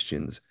Catholic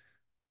Christians,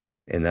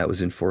 and that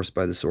was enforced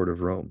by the sword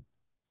of Rome.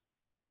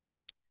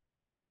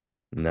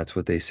 And that's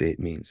what they say it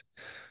means.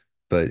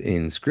 But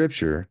in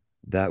scripture,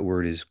 that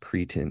word is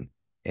Cretan,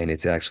 and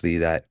it's actually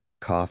that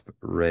Kaf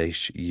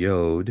Resh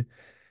Yod.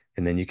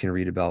 And then you can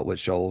read about what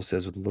Shaul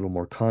says with a little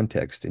more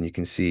context, and you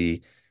can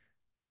see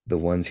the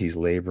ones he's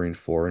laboring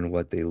for and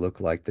what they look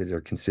like that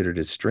are considered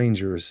as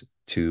strangers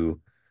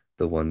to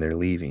the one they're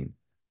leaving.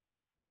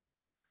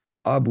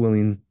 Ob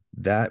willing,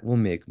 that will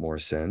make more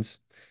sense.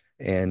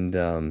 And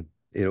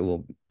it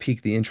will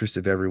pique the interest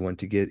of everyone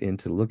to get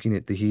into looking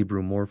at the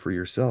Hebrew more for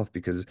yourself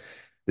because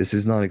This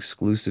is not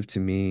exclusive to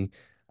me.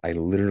 I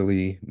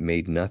literally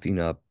made nothing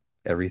up.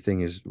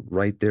 Everything is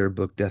right there,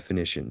 book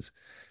definitions.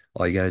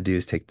 All you got to do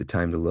is take the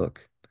time to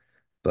look.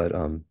 But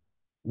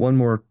one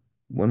more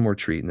one more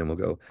treat and then we'll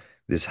go.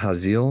 This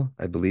Hazil,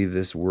 I believe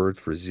this word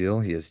for zeal,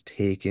 he has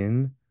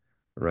taken,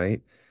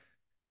 right?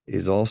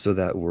 Is also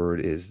that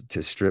word is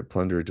to strip,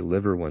 plunder,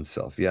 deliver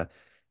oneself. Yeah,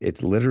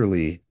 it's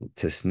literally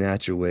to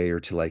snatch away or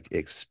to like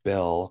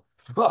expel,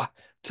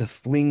 to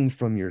fling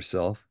from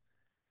yourself.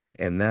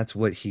 And that's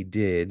what he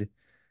did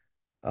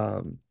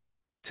um,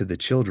 to the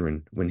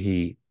children when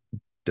he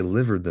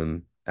delivered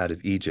them out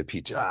of Egypt.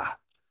 He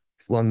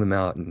flung them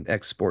out and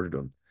exported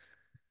them.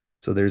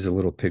 So there's a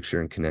little picture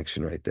and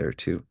connection right there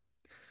too.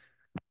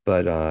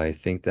 But I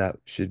think that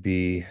should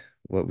be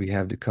what we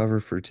have to cover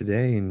for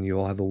today. And you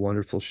all have a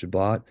wonderful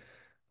Shabbat,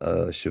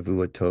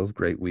 Shavua Tov,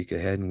 great week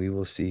ahead, and we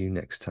will see you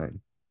next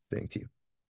time. Thank you.